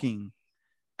walking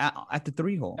at the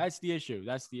 3-hole. That's the issue.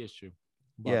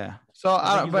 But, yeah. So,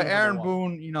 but Aaron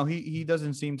Boone, you know, he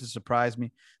doesn't seem to surprise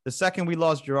me. The second we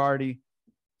lost Girardi,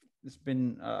 it's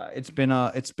been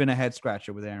a head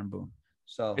scratcher with Aaron Boone.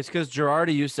 So it's because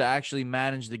Girardi used to actually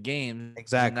manage the game.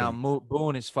 Exactly. And now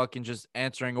Boone is fucking just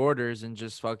answering orders and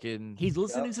just fucking. He's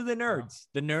listening to the nerds.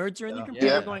 The nerds are in the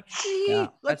computer going.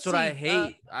 That's what I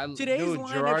hate. Today's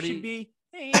lineup should be.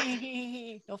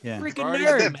 Freaking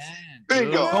nerds, man.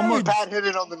 Bingo. Pat hit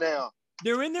it on the nail.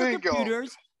 They're in their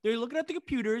computers. They're looking at the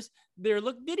computers. They're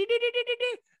looking.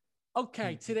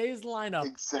 Okay, today's lineup.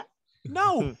 Exactly.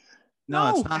 No, it's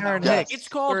not Aaron Hicks. It's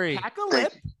called Pack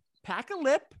a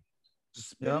lip.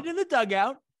 Spit it in the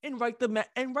dugout and write the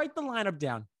lineup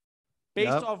down based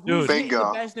off who's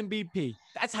the best in BP.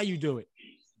 That's how you do it.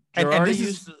 And this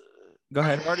is go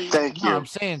ahead. Thank you. I'm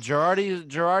saying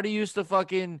Girardi used to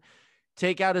fucking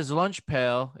take out his lunch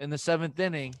pail in the 7th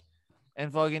inning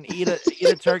and fucking eat a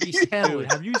turkey sandwich.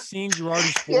 Have you seen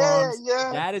Girardi's forearms?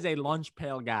 Yeah. That is a lunch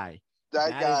pail guy.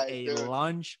 That guy is a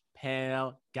lunch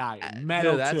pail guy.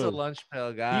 Metal. That's a lunch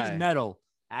pail guy. He's metal.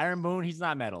 Aaron Boone, he's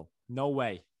not metal. No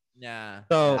way. Yeah.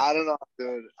 So I don't know,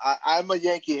 dude. I'm a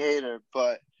Yankee hater,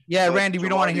 but Randy, we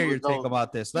don't want to hear your take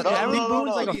about this. Aaron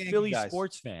Boone's like a Philly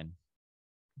sports fan.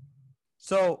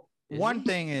 So one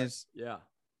thing is, you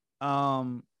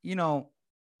know,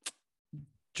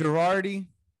 Girardi.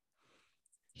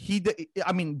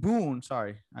 Boone.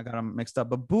 Sorry, I got him mixed up.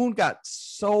 But Boone got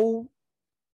so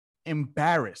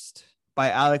embarrassed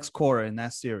by Alex Cora in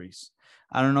that series.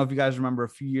 I don't know if you guys remember a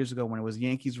few years ago when it was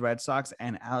Yankees Red Sox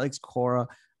and Alex Cora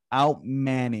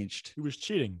outmanaged. He was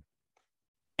cheating.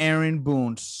 Aaron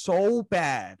Boone so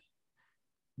bad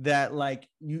that like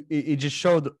it just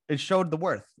showed the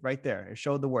worth right there. It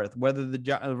showed the worth. Whether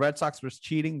the Red Sox was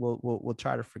cheating, we'll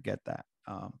try to forget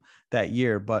that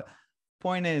year. But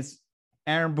point is,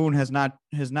 Aaron Boone has not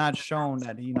shown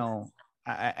that, you know.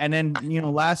 And then, you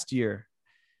know, last year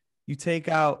you take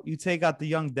out the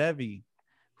young Devi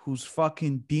who's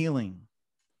fucking dealing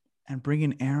and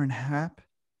bringing Aaron Happ.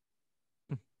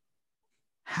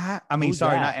 Not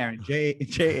Aaron.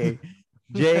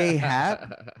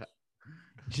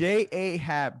 J.A.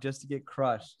 Happ just to get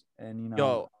crushed and, you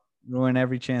know, ruin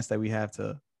every chance that we have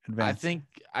to advance.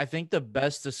 I think the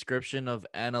best description of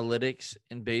analytics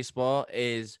in baseball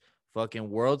is fucking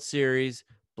World Series,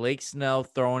 Blake Snell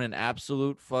throwing an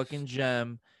absolute fucking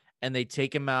gem, and they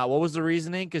take him out. What was the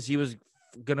reasoning? Because he was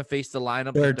gonna face the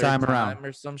lineup third time around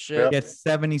or some shit. Get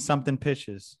 70 something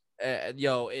pitches.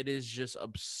 It is just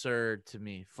absurd to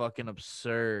me. Fucking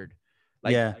absurd.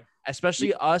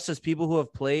 Especially us as people who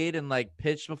have played and like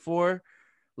pitched before.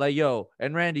 Like,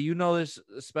 and Randy, you know this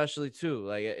especially too.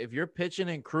 Like, if you're pitching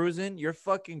and cruising, you're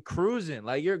fucking cruising.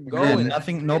 Like, you're going.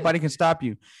 Nobody can stop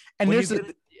you. And there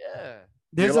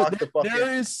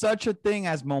is such a thing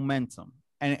as momentum.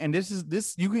 And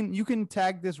this you can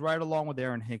tag this right along with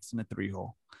Aaron Hicks in the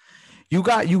 3-hole.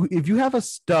 If you have a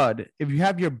stud, if you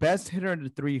have your best hitter in the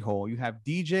 3-hole, you have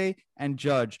DJ and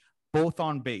Judge both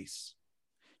on base.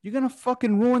 You're gonna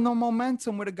fucking ruin the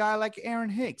momentum with a guy like Aaron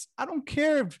Hicks. I don't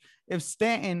care if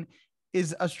Stanton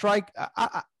is a strike.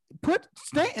 Put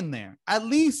Stanton there. At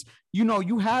least, you know,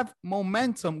 you have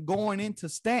momentum going into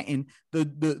Stanton.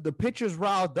 The pitcher's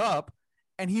riled up,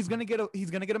 and he's gonna get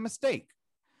a mistake.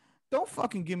 Don't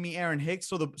fucking give me Aaron Hicks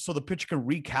so the pitcher can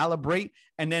recalibrate,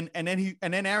 and then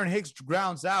Aaron Hicks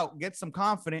grounds out, gets some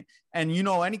confident, and then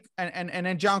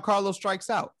Giancarlo strikes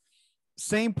out.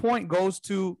 Same point goes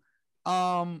to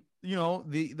the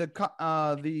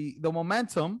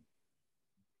momentum.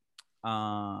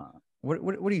 What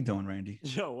are you doing, Randy?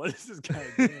 Yo, what is this guy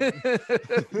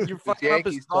doing? You're fucking up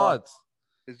his thoughts.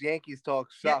 His Yankees talk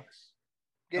sucks.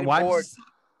 Getting bored.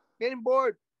 Getting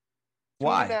bored.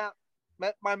 Why?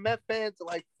 My Met fans are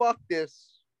like, fuck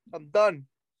this. I'm done.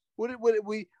 We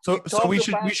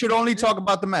should only talk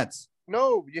about the Mets.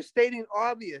 No, you're stating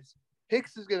obvious.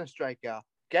 Hicks is gonna strike out.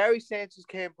 Gary Sanchez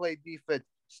can't play defense.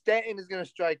 Stanton is gonna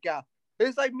strike out.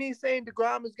 It's like me saying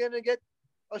DeGrom is gonna get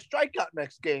a strikeout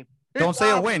next game. Don't say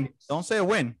a win. Don't say a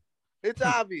win. It's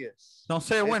obvious. Don't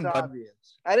say a win, it's bud.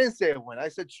 obvious. I didn't say a win. I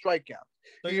said strikeout.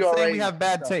 So you're saying we have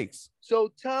bad takes.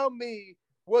 So tell me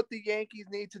what the Yankees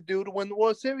need to do to win the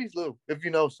World Series, Lou, if you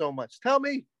know so much. Tell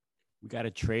me. We got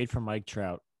to trade for Mike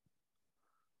Trout.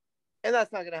 And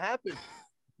that's not going to happen.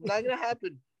 Not going to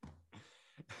happen.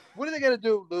 What are they going to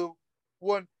do, Lou,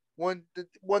 when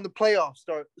the playoffs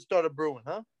started brewing,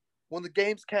 huh? When the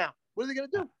games count. What are they going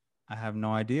to do? I have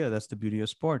no idea. That's the beauty of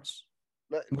sports.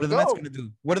 What are the No. Mets going to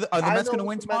do? Are the Mets going to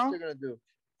win tomorrow? Mets are going to do.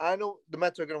 I know the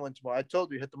Mets are going to win tomorrow. I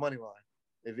told you, hit the money line.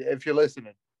 If you're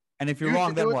listening. And if you're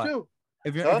wrong, then what?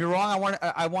 If you're wrong,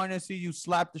 I want to see you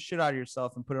slap the shit out of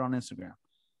yourself and put it on Instagram.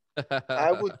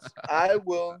 I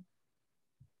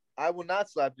will not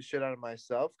slap the shit out of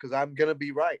myself because I'm gonna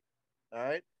be right. All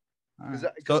right.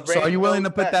 So are you willing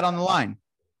to put that on the line?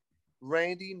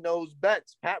 Randy knows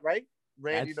bets, Pat. Right?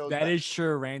 Randy knows. That is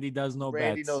sure. Randy does know bets.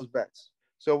 Randy knows bets.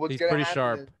 So what's gonna pretty happen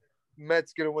sharp. is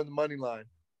Mets gonna win the money line.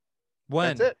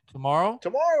 When? That's it. Tomorrow?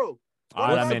 Tomorrow. All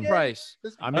right, What's the price?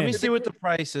 I'm Let me in. see what the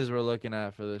prices we're looking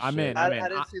at for this. I'm shit. in. I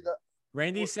didn't see the.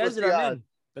 Randy What's says the it. I'm odds? in.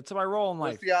 That's how I roll in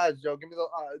life. What's the odds, Joe? Give me the.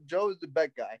 Joe is the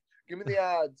bet guy. Give me the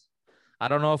odds. I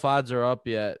don't know if odds are up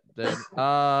yet. Then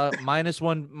minus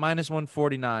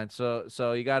 149.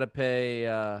 So you got to pay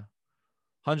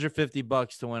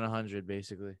 $150 to win 100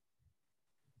 basically.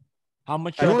 How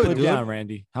much should I put down,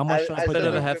 Randy? How much should I put Instead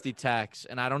of down? a hefty tax,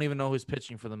 and I don't even know who's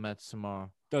pitching for the Mets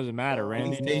tomorrow. Doesn't matter,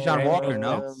 Randy. Tejon Walker,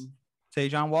 no?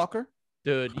 Tejon Walker?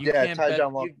 Dude, you can't bet.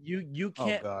 You Oh,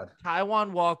 can't. God.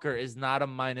 Taijuan Walker is not a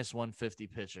minus 150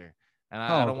 pitcher, and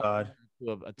I don't God. want to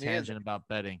do a tangent about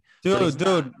betting.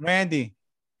 Dude, Randy,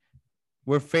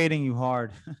 we're fading you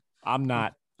hard. I'm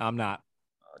not. Oh,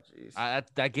 jeez.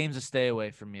 That game's a stay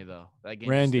away from me, though. That game,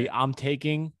 Randy, I'm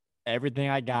taking everything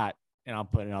I got and I'm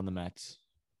putting it on the Mets.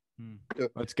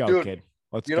 Let's go, kid.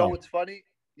 Let's go. You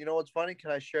know what's funny?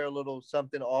 Can I share a little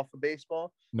something off of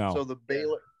baseball? No. So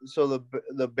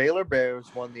the Baylor Bears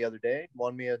won the other day.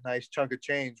 Won me a nice chunk of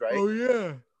change, right? Oh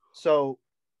yeah. So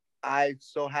I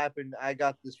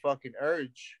got this fucking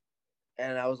urge,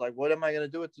 and I was like, "What am I gonna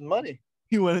do with this money?"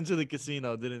 You went into the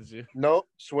casino, didn't you? Nope.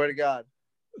 Swear to God,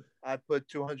 I put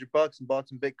 $200 and bought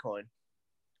some Bitcoin.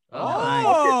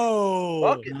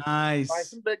 Oh, nice. Buy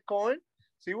some Bitcoin.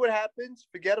 See what happens.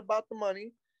 Forget about the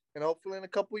money, and hopefully in a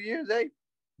couple of years, hey.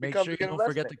 Make sure you don't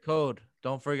forget the code.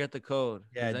 Don't forget the code.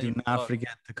 Yeah, do not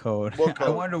forget the code. What code?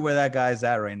 I wonder where that guy's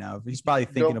at right now. He's probably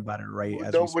thinking about it right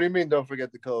as What do you mean? Don't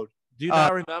forget the code. Do you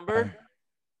not remember?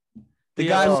 The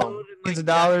guy who owns millions of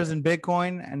dollars in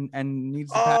Bitcoin and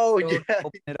needs to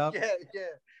open it up. Yeah.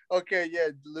 Okay, yeah.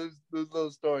 Lose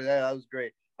little story. Yeah, that was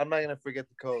great. I'm not gonna forget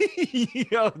the code.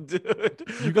 Yo,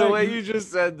 dude. The way you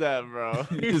just said that, bro.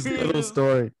 His little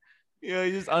story. Yeah,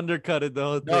 you just undercutted the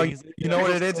whole thing. No, you know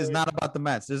what it is? It's not about the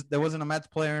Mets. There wasn't a Mets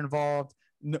player involved.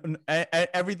 No,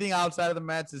 everything outside of the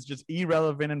Mets is just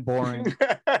irrelevant and boring.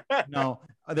 No,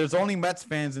 there's only Mets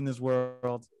fans in this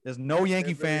world. There's no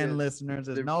Yankee fan listeners.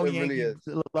 There's no Yankee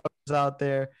lovers out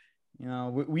there. You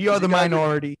know, we are the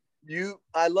minority.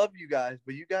 I love you guys,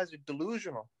 but you guys are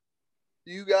delusional.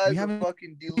 You guys are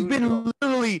fucking delusional.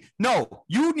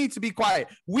 You need to be quiet.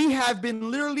 We have been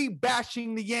literally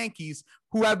bashing the Yankees,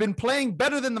 who have been playing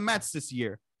better than the Mets this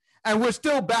year. And we're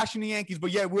still bashing the Yankees,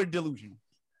 but yeah, we're delusional.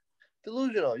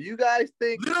 Delusional. You guys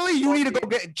think literally you need to go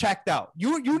get checked out.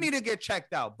 You need to get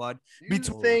checked out, bud. You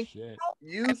think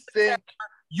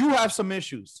you have some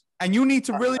issues, and you need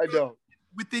to really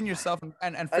within yourself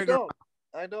and figure out.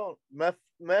 I don't.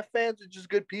 Met fans are just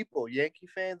good people. Yankee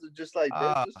fans are just like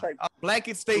they're just like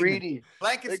blanket statement. Greedy.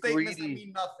 Blanket statements that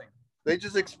mean nothing. They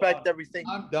just expect everything.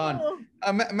 I'm done.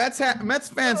 Mets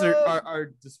fans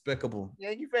are despicable.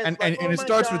 Yankee fans and it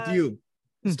starts with you.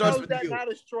 It starts with you.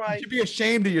 Not a strike. You should be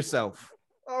ashamed of yourself.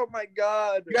 Oh my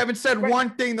God! You haven't said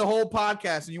one thing the whole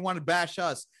podcast, and you want to bash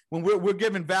us when we're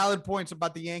giving valid points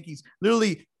about the Yankees,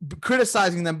 literally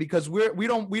criticizing them because we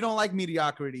don't like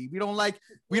mediocrity. We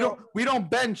don't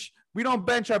bench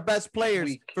our best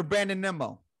players for Brandon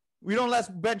Nimmo. We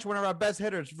don't bench one of our best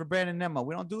hitters for Brandon Nimmo.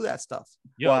 We don't do that stuff.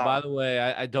 Yo, by the way,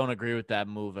 I don't agree with that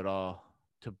move at all.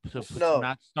 To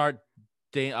not start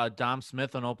Dom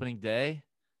Smith on opening day,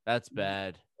 that's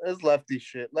bad. It's lefty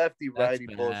shit. Lefty, righty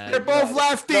bullshit. They're both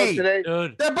lefty.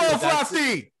 Dude, they're both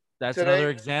lefty. That's another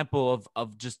example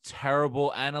of just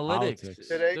terrible analytics.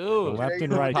 Dude, left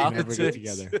and right can never get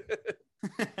together.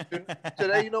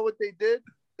 Today, you know what they did?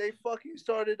 They fucking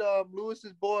started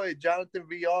Lewis's boy, Jonathan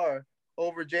VR,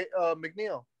 over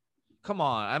McNeil. Come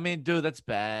on. I mean, dude, that's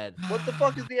bad. What the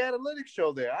fuck is the analytics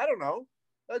show there? I don't know.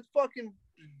 That's fucking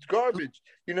garbage.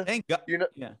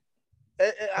 Yeah.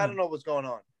 I don't know what's going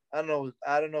on. I don't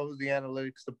know who's the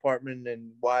analytics department and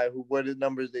what the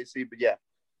numbers they see, but yeah.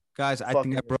 Guys, I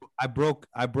think I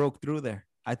broke through there.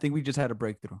 I think we just had a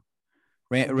breakthrough.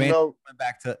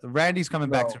 Randy's coming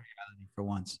back to reality for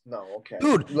once. No, okay.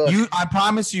 Dude, I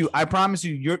promise you,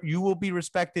 you will be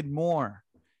respected more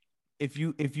if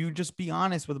you just be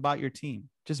honest about your team.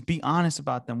 Just be honest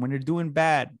about them when they're doing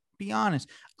bad. Be honest.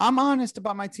 I'm honest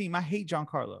about my team. I hate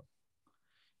Giancarlo.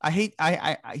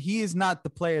 He is not the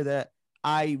player that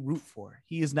I root for.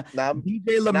 He is not.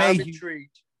 DJ LeMahieu.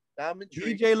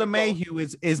 DJ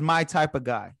LeMahieu is my type of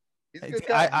guy.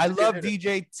 I love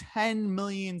DJ 10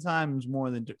 million times more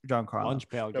than Giancarlo. Lunch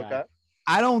pail guy. Okay.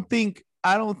 I don't think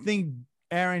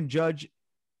Aaron Judge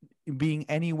being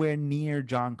anywhere near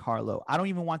Giancarlo. I don't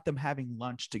even want them having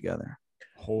lunch together.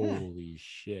 Holy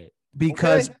shit.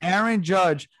 Because Aaron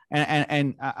Judge,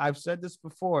 and I've said this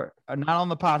before, not on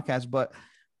the podcast, but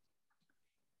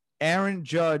Aaron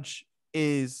Judge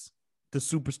is the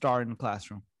superstar in the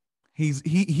classroom.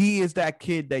 He is that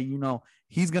kid that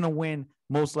he's gonna win,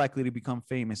 most likely to become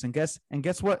famous. And guess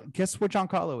what? Guess what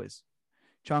Giancarlo is?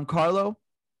 Giancarlo,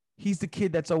 he's the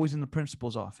kid that's always in the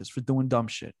principal's office for doing dumb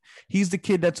shit. He's the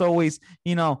kid that's always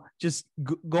just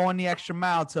going the extra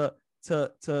mile to do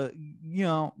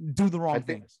the wrong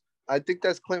things. I think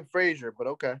that's Clint Frazier, but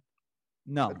okay.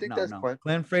 No.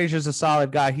 Clint Frazier's a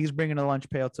solid guy. He's bringing a lunch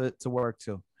pail to work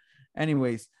too.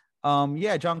 Anyways,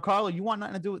 Giancarlo, you want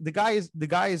nothing to do with the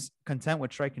guy is content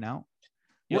with striking out.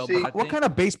 What kind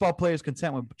of baseball player is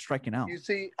content with striking out? You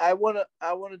see, I wanna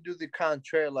do the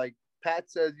contrary. Like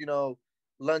Pat says,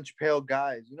 lunch pail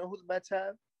guys. You know who the Mets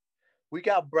have? We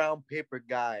got brown paper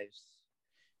guys.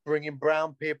 Bringing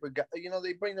brown paper guys.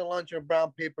 They bring the lunch in a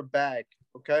brown paper bag.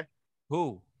 Okay.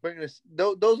 Who? Bringing us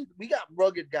those. We got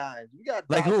rugged guys. We got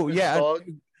like who? Yeah.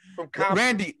 From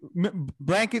Randy.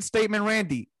 Blanket statement.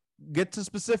 Randy. Get to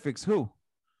specifics. Who?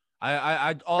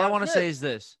 I want to say is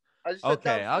this.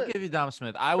 Okay, I'll give you Dom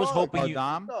Smith. I was hoping you,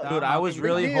 Dom. Dude. I was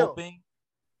really hoping.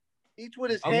 Each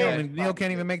with his hands. McNeil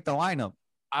can't even make the lineup.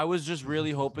 I was just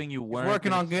really hoping you weren't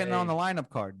working on getting on the lineup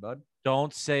card, bud.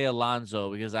 Don't say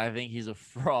Alonso because I think he's a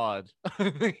fraud.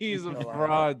 He's a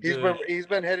fraud. Dude. He's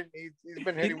been hitting. He's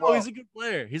been hitting. Well. He's a good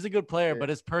player. He's a good player, but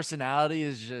his personality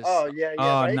is just. Oh yeah.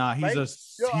 Oh no,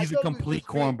 he's a complete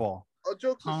cornball.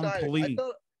 Jokes aside,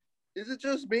 is it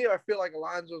just me or I feel like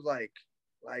Alonso's like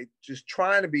just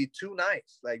trying to be too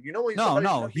nice? Like when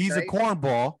no, he's a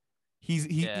cornball.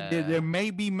 There may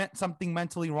be something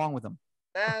mentally wrong with him.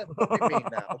 Don't be mean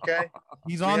now, okay?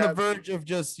 He's on the verge of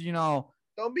just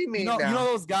Don't be mean now. You know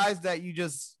those guys that you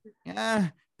just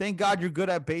thank God you're good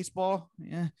at baseball.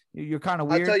 Yeah, you're kind of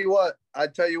weird. I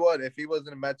tell you what. If he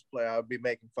wasn't a Mets player, I would be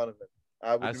making fun of him.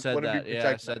 I said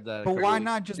that. But why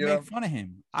not just make fun of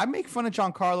him? I make fun of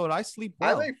Giancarlo and I sleep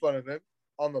well. I make fun of him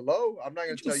on the low. I'm not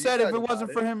going to tell you. You said if it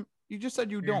wasn't for him, you just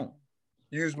said you don't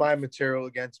use my material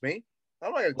against me.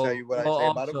 I'm not going to tell you what I say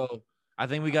about him. I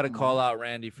think we got to call out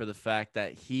Randy for the fact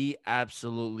that he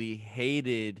absolutely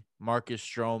hated Marcus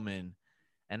Stroman,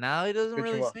 and now he doesn't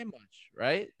really say much,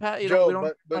 right? Pat,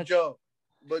 Joe,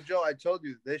 Joe, I told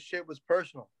you this shit was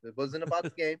personal. It wasn't about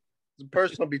the game. It's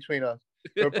personal between us.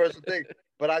 It's a personal thing.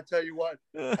 But I tell you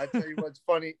what's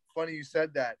funny. Funny you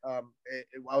said that. I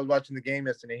was watching the game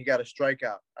yesterday. He got a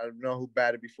strikeout. I don't know who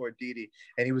batted before Didi,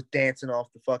 and he was dancing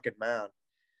off the fucking mound.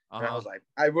 And I was like,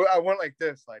 I went like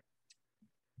this, like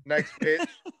next pitch,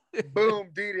 boom,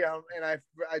 Didi. And I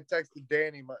texted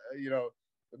Danny,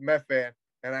 Met fan,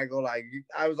 and I go like,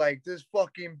 I was like, this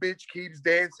fucking bitch keeps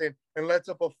dancing and lets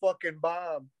up a fucking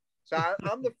bomb. So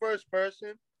I'm the first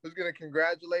person who's gonna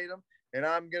congratulate him, and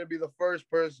I'm gonna be the first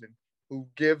person who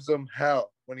gives him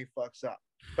hell when he fucks up.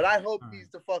 But I hope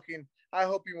I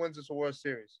hope he wins this World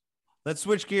Series. Let's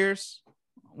switch gears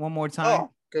one more time.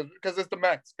 because it's the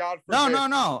Mets. God forbid.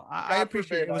 No. I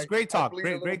appreciate it. It was great talk.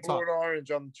 Great talk. Blue and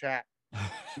orange on the chat.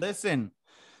 Listen,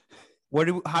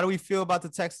 how do we feel about the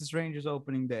Texas Rangers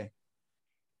opening day?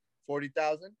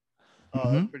 40,000.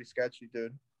 Oh, that's pretty sketchy,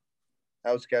 dude.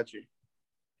 That was sketchy.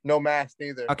 No mask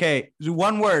neither. Okay,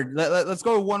 one word. Let's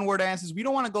go with one word answers. We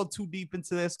don't want to go too deep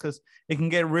into this because it can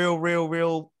get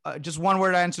real. Just one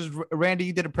word answers. Randy,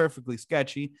 you did it perfectly.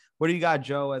 Sketchy. What do you got,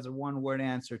 Joe, as a one word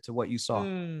answer to what you saw?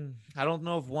 I don't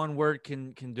know if one word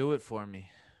can do it for me.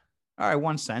 All right,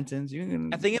 one sentence. You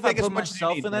can. I think if I put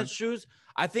myself in that shoes,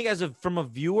 I think from a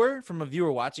viewer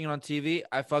watching it on TV,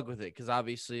 I fuck with it because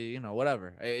obviously,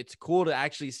 whatever. It's cool to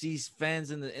actually see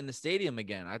fans in the stadium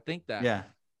again. I think that. Yeah.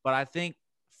 But I think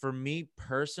for me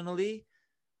personally,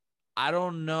 I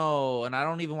don't know, and I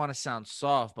don't even want to sound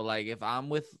soft, but like if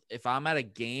I'm at a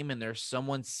game and there's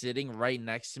someone sitting right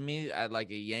next to me at like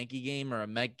a Yankee game or a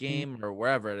Met game or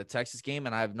wherever, at a Texas game,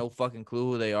 and I have no fucking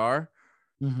clue who they are,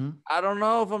 I don't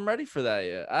know if I'm ready for that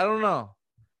yet. I don't know.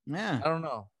 Yeah. I don't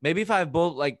know. Maybe if I have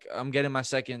both, like I'm getting my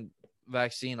second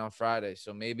vaccine on Friday,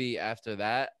 so maybe after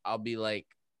that I'll be like,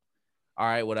 all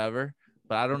right, whatever.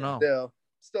 But I don't know.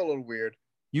 Still a little weird.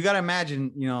 You got to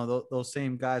imagine, those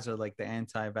same guys are like the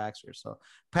anti-vaxxers. So,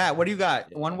 Pat, what do you got?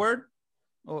 Yeah. One word?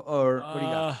 Or what do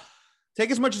you got?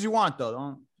 Take as much as you want,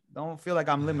 though. Don't feel like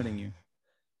I'm limiting you.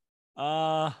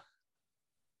 I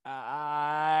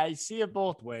see it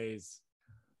both ways.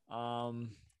 So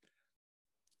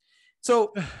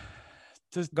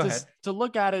to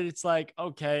look at it, it's like,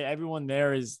 okay, everyone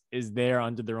there is there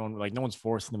under their own, like no one's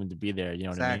forcing them to be there. You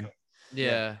know what I mean?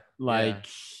 Yeah. Like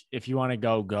if you want to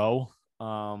go.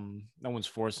 No one's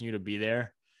forcing you to be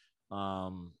there.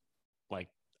 Like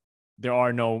there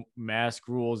are no mask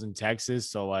rules in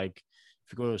Texas. So like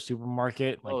if you go to a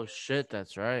supermarket, like, oh shit,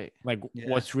 that's right. Like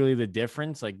what's really the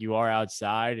difference? Like you are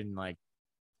outside and like,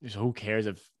 so who cares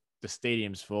if the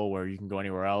stadium's full where you can go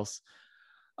anywhere else?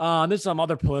 There's some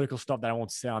other political stuff that I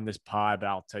won't say on this pod, but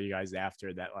I'll tell you guys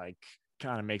after that, like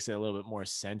kind of makes it a little bit more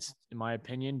sense in my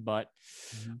opinion. But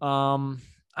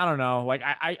I don't know. Like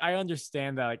I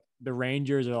understand that like the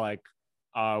Rangers are like,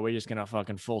 we're just gonna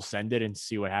fucking full send it and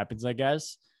see what happens, I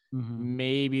guess.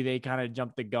 Maybe they kind of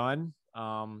jumped the gun.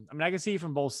 I mean, I can see it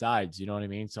from both sides, you know what I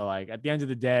mean? So like at the end of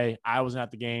the day, I wasn't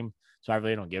at the game, so I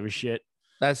really don't give a shit.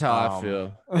 That's how I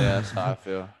feel. Yeah, that's how I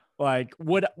feel. Like,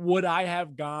 would I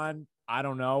have gone? I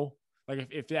don't know. Like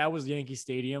if that was Yankee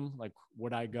Stadium, like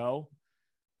would I go?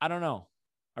 I don't know.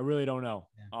 I really don't know.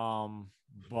 Yeah.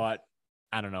 But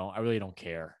I don't know. I really don't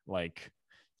care. Like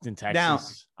it's in Texas. Now,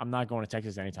 I'm not going to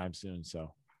Texas anytime soon.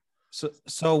 So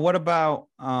what about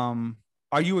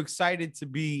are you excited to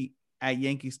be at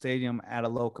Yankee Stadium at a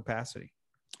low capacity?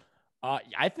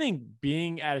 I think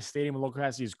being at a stadium with low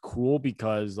capacity is cool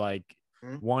because like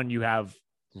one, you have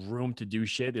room to do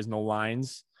shit. There's no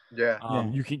lines. Yeah.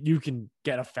 You can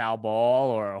get a foul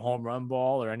ball or a home run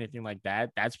ball or anything like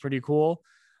that. That's pretty cool.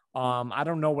 I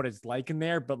don't know what it's like in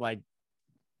there, but like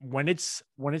when it's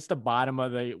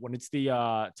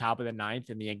the top of the ninth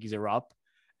and the Yankees are up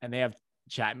and they have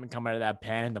Chapman come out of that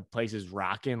pen and the place is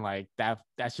rocking, like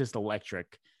that's just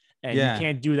electric. And you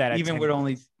can't do that even with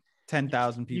only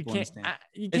 10,000 people.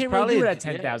 You can't really do it at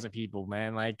 10,000 people,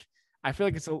 man. Like I feel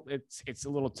like it's a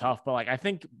little tough, but like I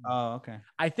think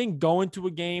I think going to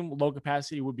a game low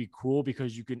capacity would be cool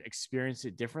because you can experience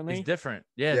it differently. It's different.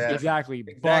 Yeah. Exactly.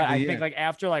 But I think like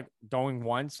after like going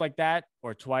once like that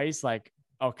or twice, like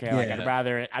okay, like I'd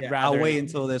rather I'll wait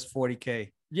until there's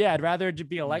 40K. Yeah, I'd rather it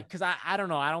be because I don't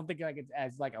know. I don't think like it's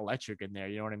as like electric in there.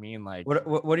 You know what I mean? Like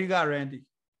what do you got, Randy?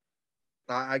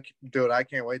 I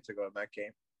can't wait to go to that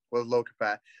game with low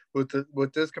capacity.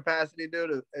 With this capacity,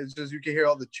 dude, it's just you can hear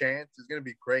all the chants. It's gonna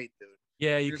be great, dude.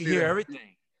 Yeah, you can hear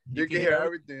everything. You can hear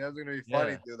everything. That's gonna be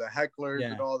funny, dude. The hecklers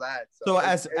and all that. So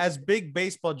as big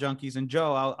baseball junkies, and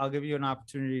Joe, I'll give you an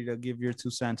opportunity to give your 2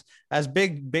 cents. As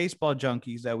big baseball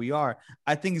junkies that we are,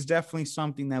 I think it's definitely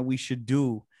something that we should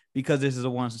do because this is a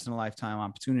once in a lifetime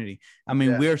opportunity. I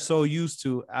mean, we're so used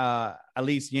to at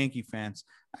least Yankee fans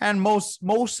and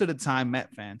most of the time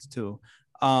Met fans too.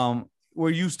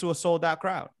 We're used to a sold out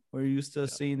crowd. We're used to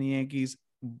seeing the Yankees,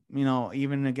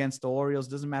 even against the Orioles.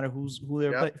 Doesn't matter who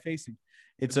they're facing.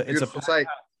 It's a beautiful sight.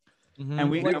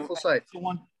 And beautiful sight.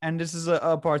 And this is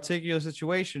a particular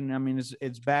situation. I mean,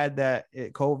 it's bad that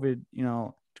COVID,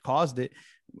 caused it.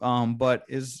 But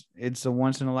it's a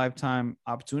once in a lifetime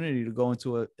opportunity to go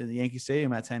into the Yankee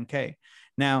Stadium at 10K.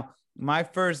 Now, my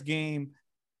first game,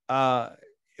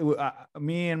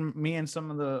 me and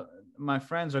some of my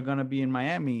friends are going to be in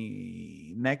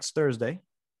Miami next Thursday.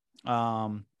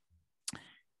 Our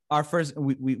first,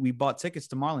 we bought tickets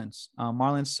to Marlins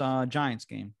Giants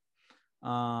game.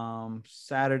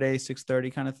 Saturday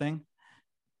 6:30 kind of thing.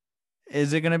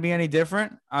 Is it going to be any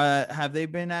different? Have they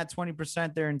been at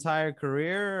 20% their entire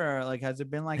career, or like has it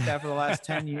been like that for the last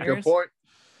 10 years? Good point.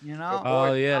 You know?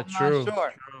 Oh yeah, I'm true. not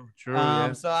sure. True.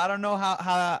 Yeah. So I don't know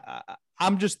how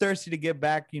I'm just thirsty to get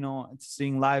back, you know,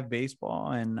 seeing live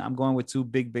baseball, and I'm going with two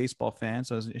big baseball fans,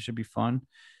 so it should be fun.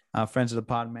 Friends of the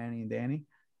pod, Manny and Danny,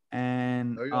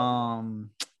 and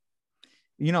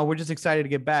you know, we're just excited to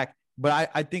get back.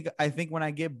 But I think when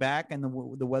I get back and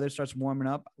the weather starts warming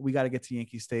up, we got to get to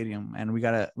Yankee Stadium, and we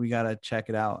gotta check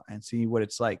it out and see what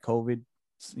it's like. COVID,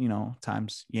 you know,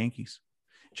 times Yankees.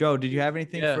 Joe, did you have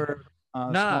anything for?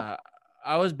 Nah,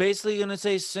 I was basically gonna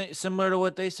say similar to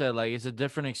what they said. Like, it's a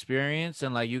different experience,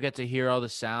 and like you get to hear all the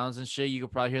sounds and shit. You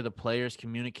could probably hear the players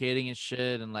communicating and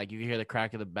shit, and like you can hear the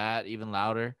crack of the bat even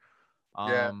louder.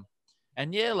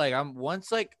 And yeah, like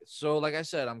like I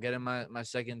said, I'm getting my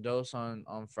second dose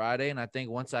on Friday, and I think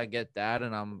once I get that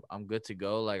and I'm good to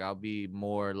go, like I'll be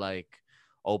more like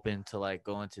open to like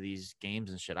going to these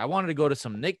games and shit. I wanted to go to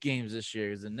some Knicks games this year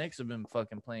because the Knicks have been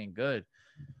fucking playing good.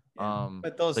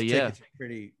 But those tickets are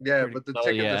pretty. But the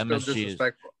tickets are still MSG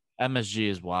disrespectful. MSG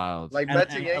is wild. Like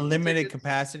and a limited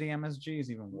capacity MSG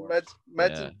is even worse.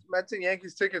 Mets and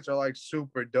Yankees tickets are like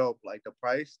super dope. Like the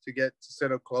price to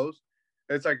sit up close,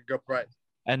 it's like a good price.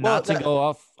 And not to go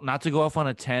off on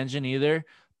a tangent either,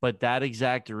 but that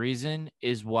exact reason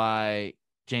is why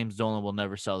James Dolan will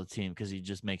never sell the team, because he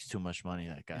just makes too much money.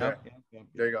 That guy. Yeah.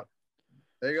 There you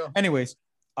go. Anyways,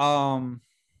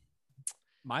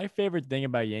 my favorite thing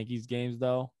about Yankees games,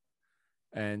 though,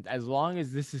 and as long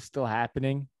as this is still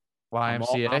happening,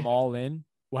 YMCA. I'm all in.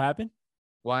 What happened?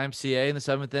 YMCA in the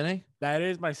 7th inning. That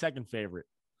is my second favorite,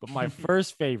 but my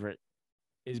first favorite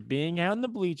is being out in the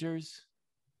bleachers,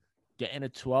 getting a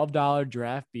 $12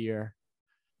 draft beer,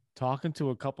 talking to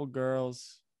a couple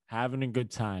girls, having a good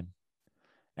time.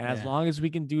 And as long as we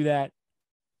can do that,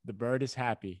 the bird is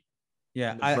happy.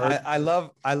 Yeah, I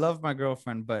love my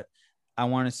girlfriend, but I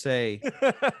want to say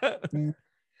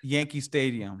Yankee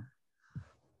Stadium.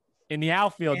 In the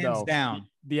outfield, hands though. Down.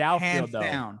 The outfield, hands though.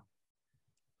 Down.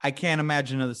 I can't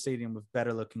imagine another stadium with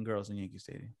better looking girls than Yankee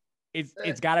Stadium.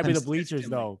 It's got to be the bleachers,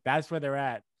 though. That's where they're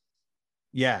at.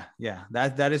 Yeah.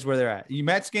 That is where they're at. You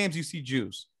Mets games, you see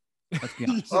Jews. Let's be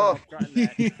honest. Oh,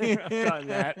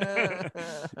 that.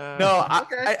 No,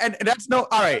 and that's no.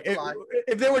 All right,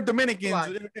 if they were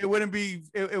Dominicans, it wouldn't be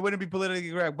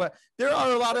politically correct. But there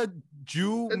are a lot of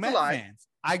Jew Met fans.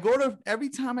 Every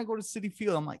time I go to Citi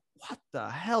Field, I'm like, what the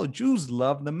hell? Jews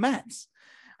love the Mets.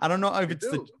 I don't know if it's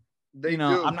they do.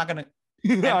 I'm not gonna.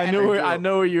 I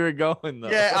know where you were going though.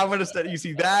 Yeah, I'm gonna say. You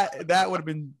see that would have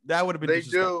been. They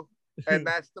do, and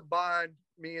that's the bond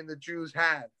me and the Jews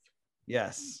have.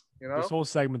 Yes. You know, this whole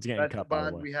segment's getting cut. By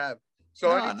the way, we have. So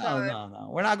no,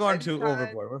 we're not going too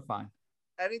overboard. We're fine.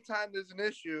 Anytime there's an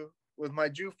issue with my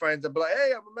Jew friends, I'll be like,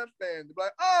 "Hey, I'm a Mets fan." They'll be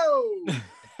like, "Oh,"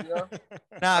 you know.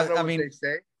 I mean, they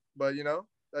say, but you know,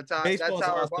 that's how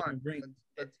our bond.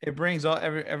 It brings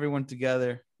everyone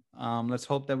together. Let's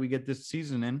hope that we get this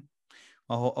season in.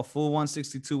 A full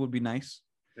 162 would be nice.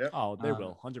 Yeah. Oh, they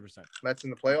will 100%. Mets in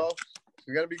the playoffs.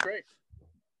 It's gonna be great.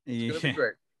 It's gonna be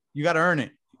great. You got to earn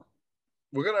it.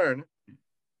 We're gonna earn it.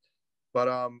 But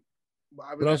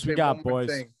what else we got,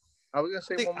 boys? I was gonna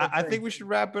say one more thing. I think we should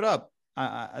wrap it up.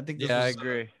 I think. I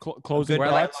agree. Closing We're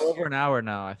thoughts. like over an hour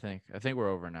now. I think we're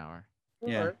over an hour.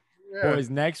 Yeah. Right. Yeah. Boys,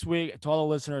 next week, to all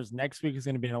the listeners, next week is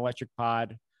going to be an electric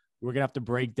pod. We're going to have to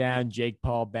break down Jake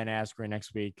Paul, Ben Askren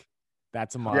next week.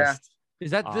 That's a must. Yeah.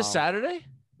 Is that this Saturday?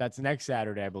 That's next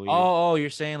Saturday, I believe. Oh, you're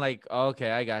saying like,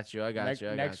 okay, I got you.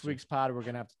 Next week's pod, we're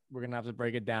gonna have to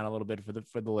break it down a little bit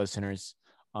for the listeners.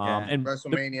 And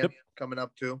WrestleMania coming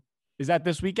up too. Is that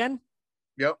this weekend?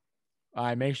 Yep. All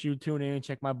right, make sure you tune in and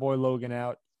check my boy Logan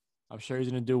out. I'm sure he's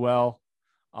gonna do well.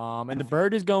 And the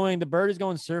bird is going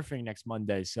surfing next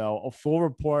Monday. So a full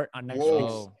report on next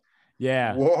week's.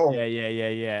 Yeah. Whoa.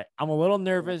 Yeah. I'm a little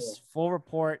nervous. Full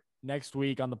report next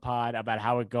week on the pod about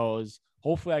how it goes.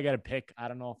 Hopefully I get a pick. I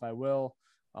don't know if I will.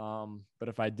 But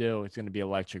if I do, it's gonna be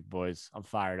electric, boys. I'm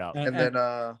fired up. And then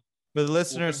for the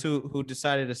listeners who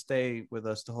decided to stay with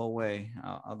us the whole way,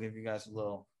 I'll give you guys a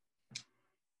little.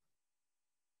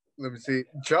 Let me see.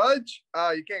 Judge?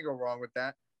 You can't go wrong with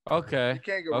that. Okay. You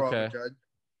can't go wrong with Judge.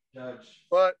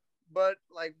 But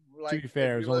like to be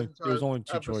fair, there was only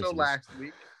two choices. Last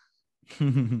week.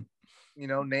 You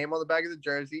know, name on the back of the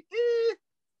jersey.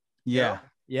 Yeah. You know?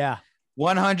 Yeah.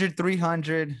 100,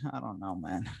 300. I don't know,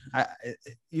 man.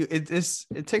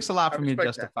 It takes a lot for me to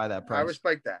justify that price. I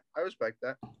respect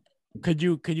that. Could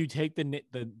you take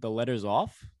the letters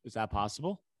off? Is that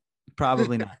possible?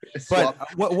 Probably not. But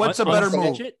what's a better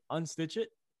move? Unstitch it.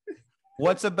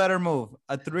 What's a better move?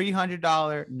 A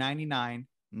 $300 99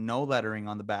 no lettering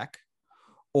on the back,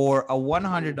 or a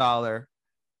 $100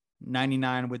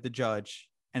 99 with the judge,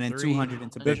 and then 200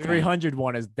 into Bitcoin? The 300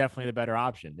 one is definitely the better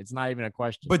option. It's not even a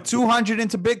question. But 200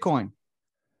 into Bitcoin.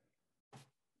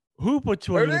 Who put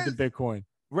 200 into Bitcoin?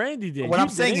 Randy did. What I'm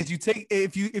saying is,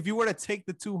 if you were to take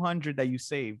the 200 that you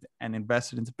saved and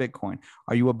invest it into Bitcoin,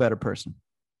 are you a better person?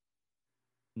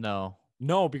 No,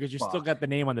 because you still got the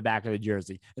name on the back of the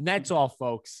jersey. And that's all,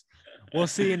 folks. We'll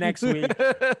see you next week.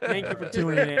 Thank you for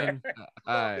tuning in.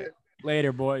 All right.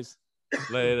 Later, boys.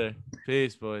 Later.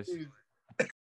 Peace, boys.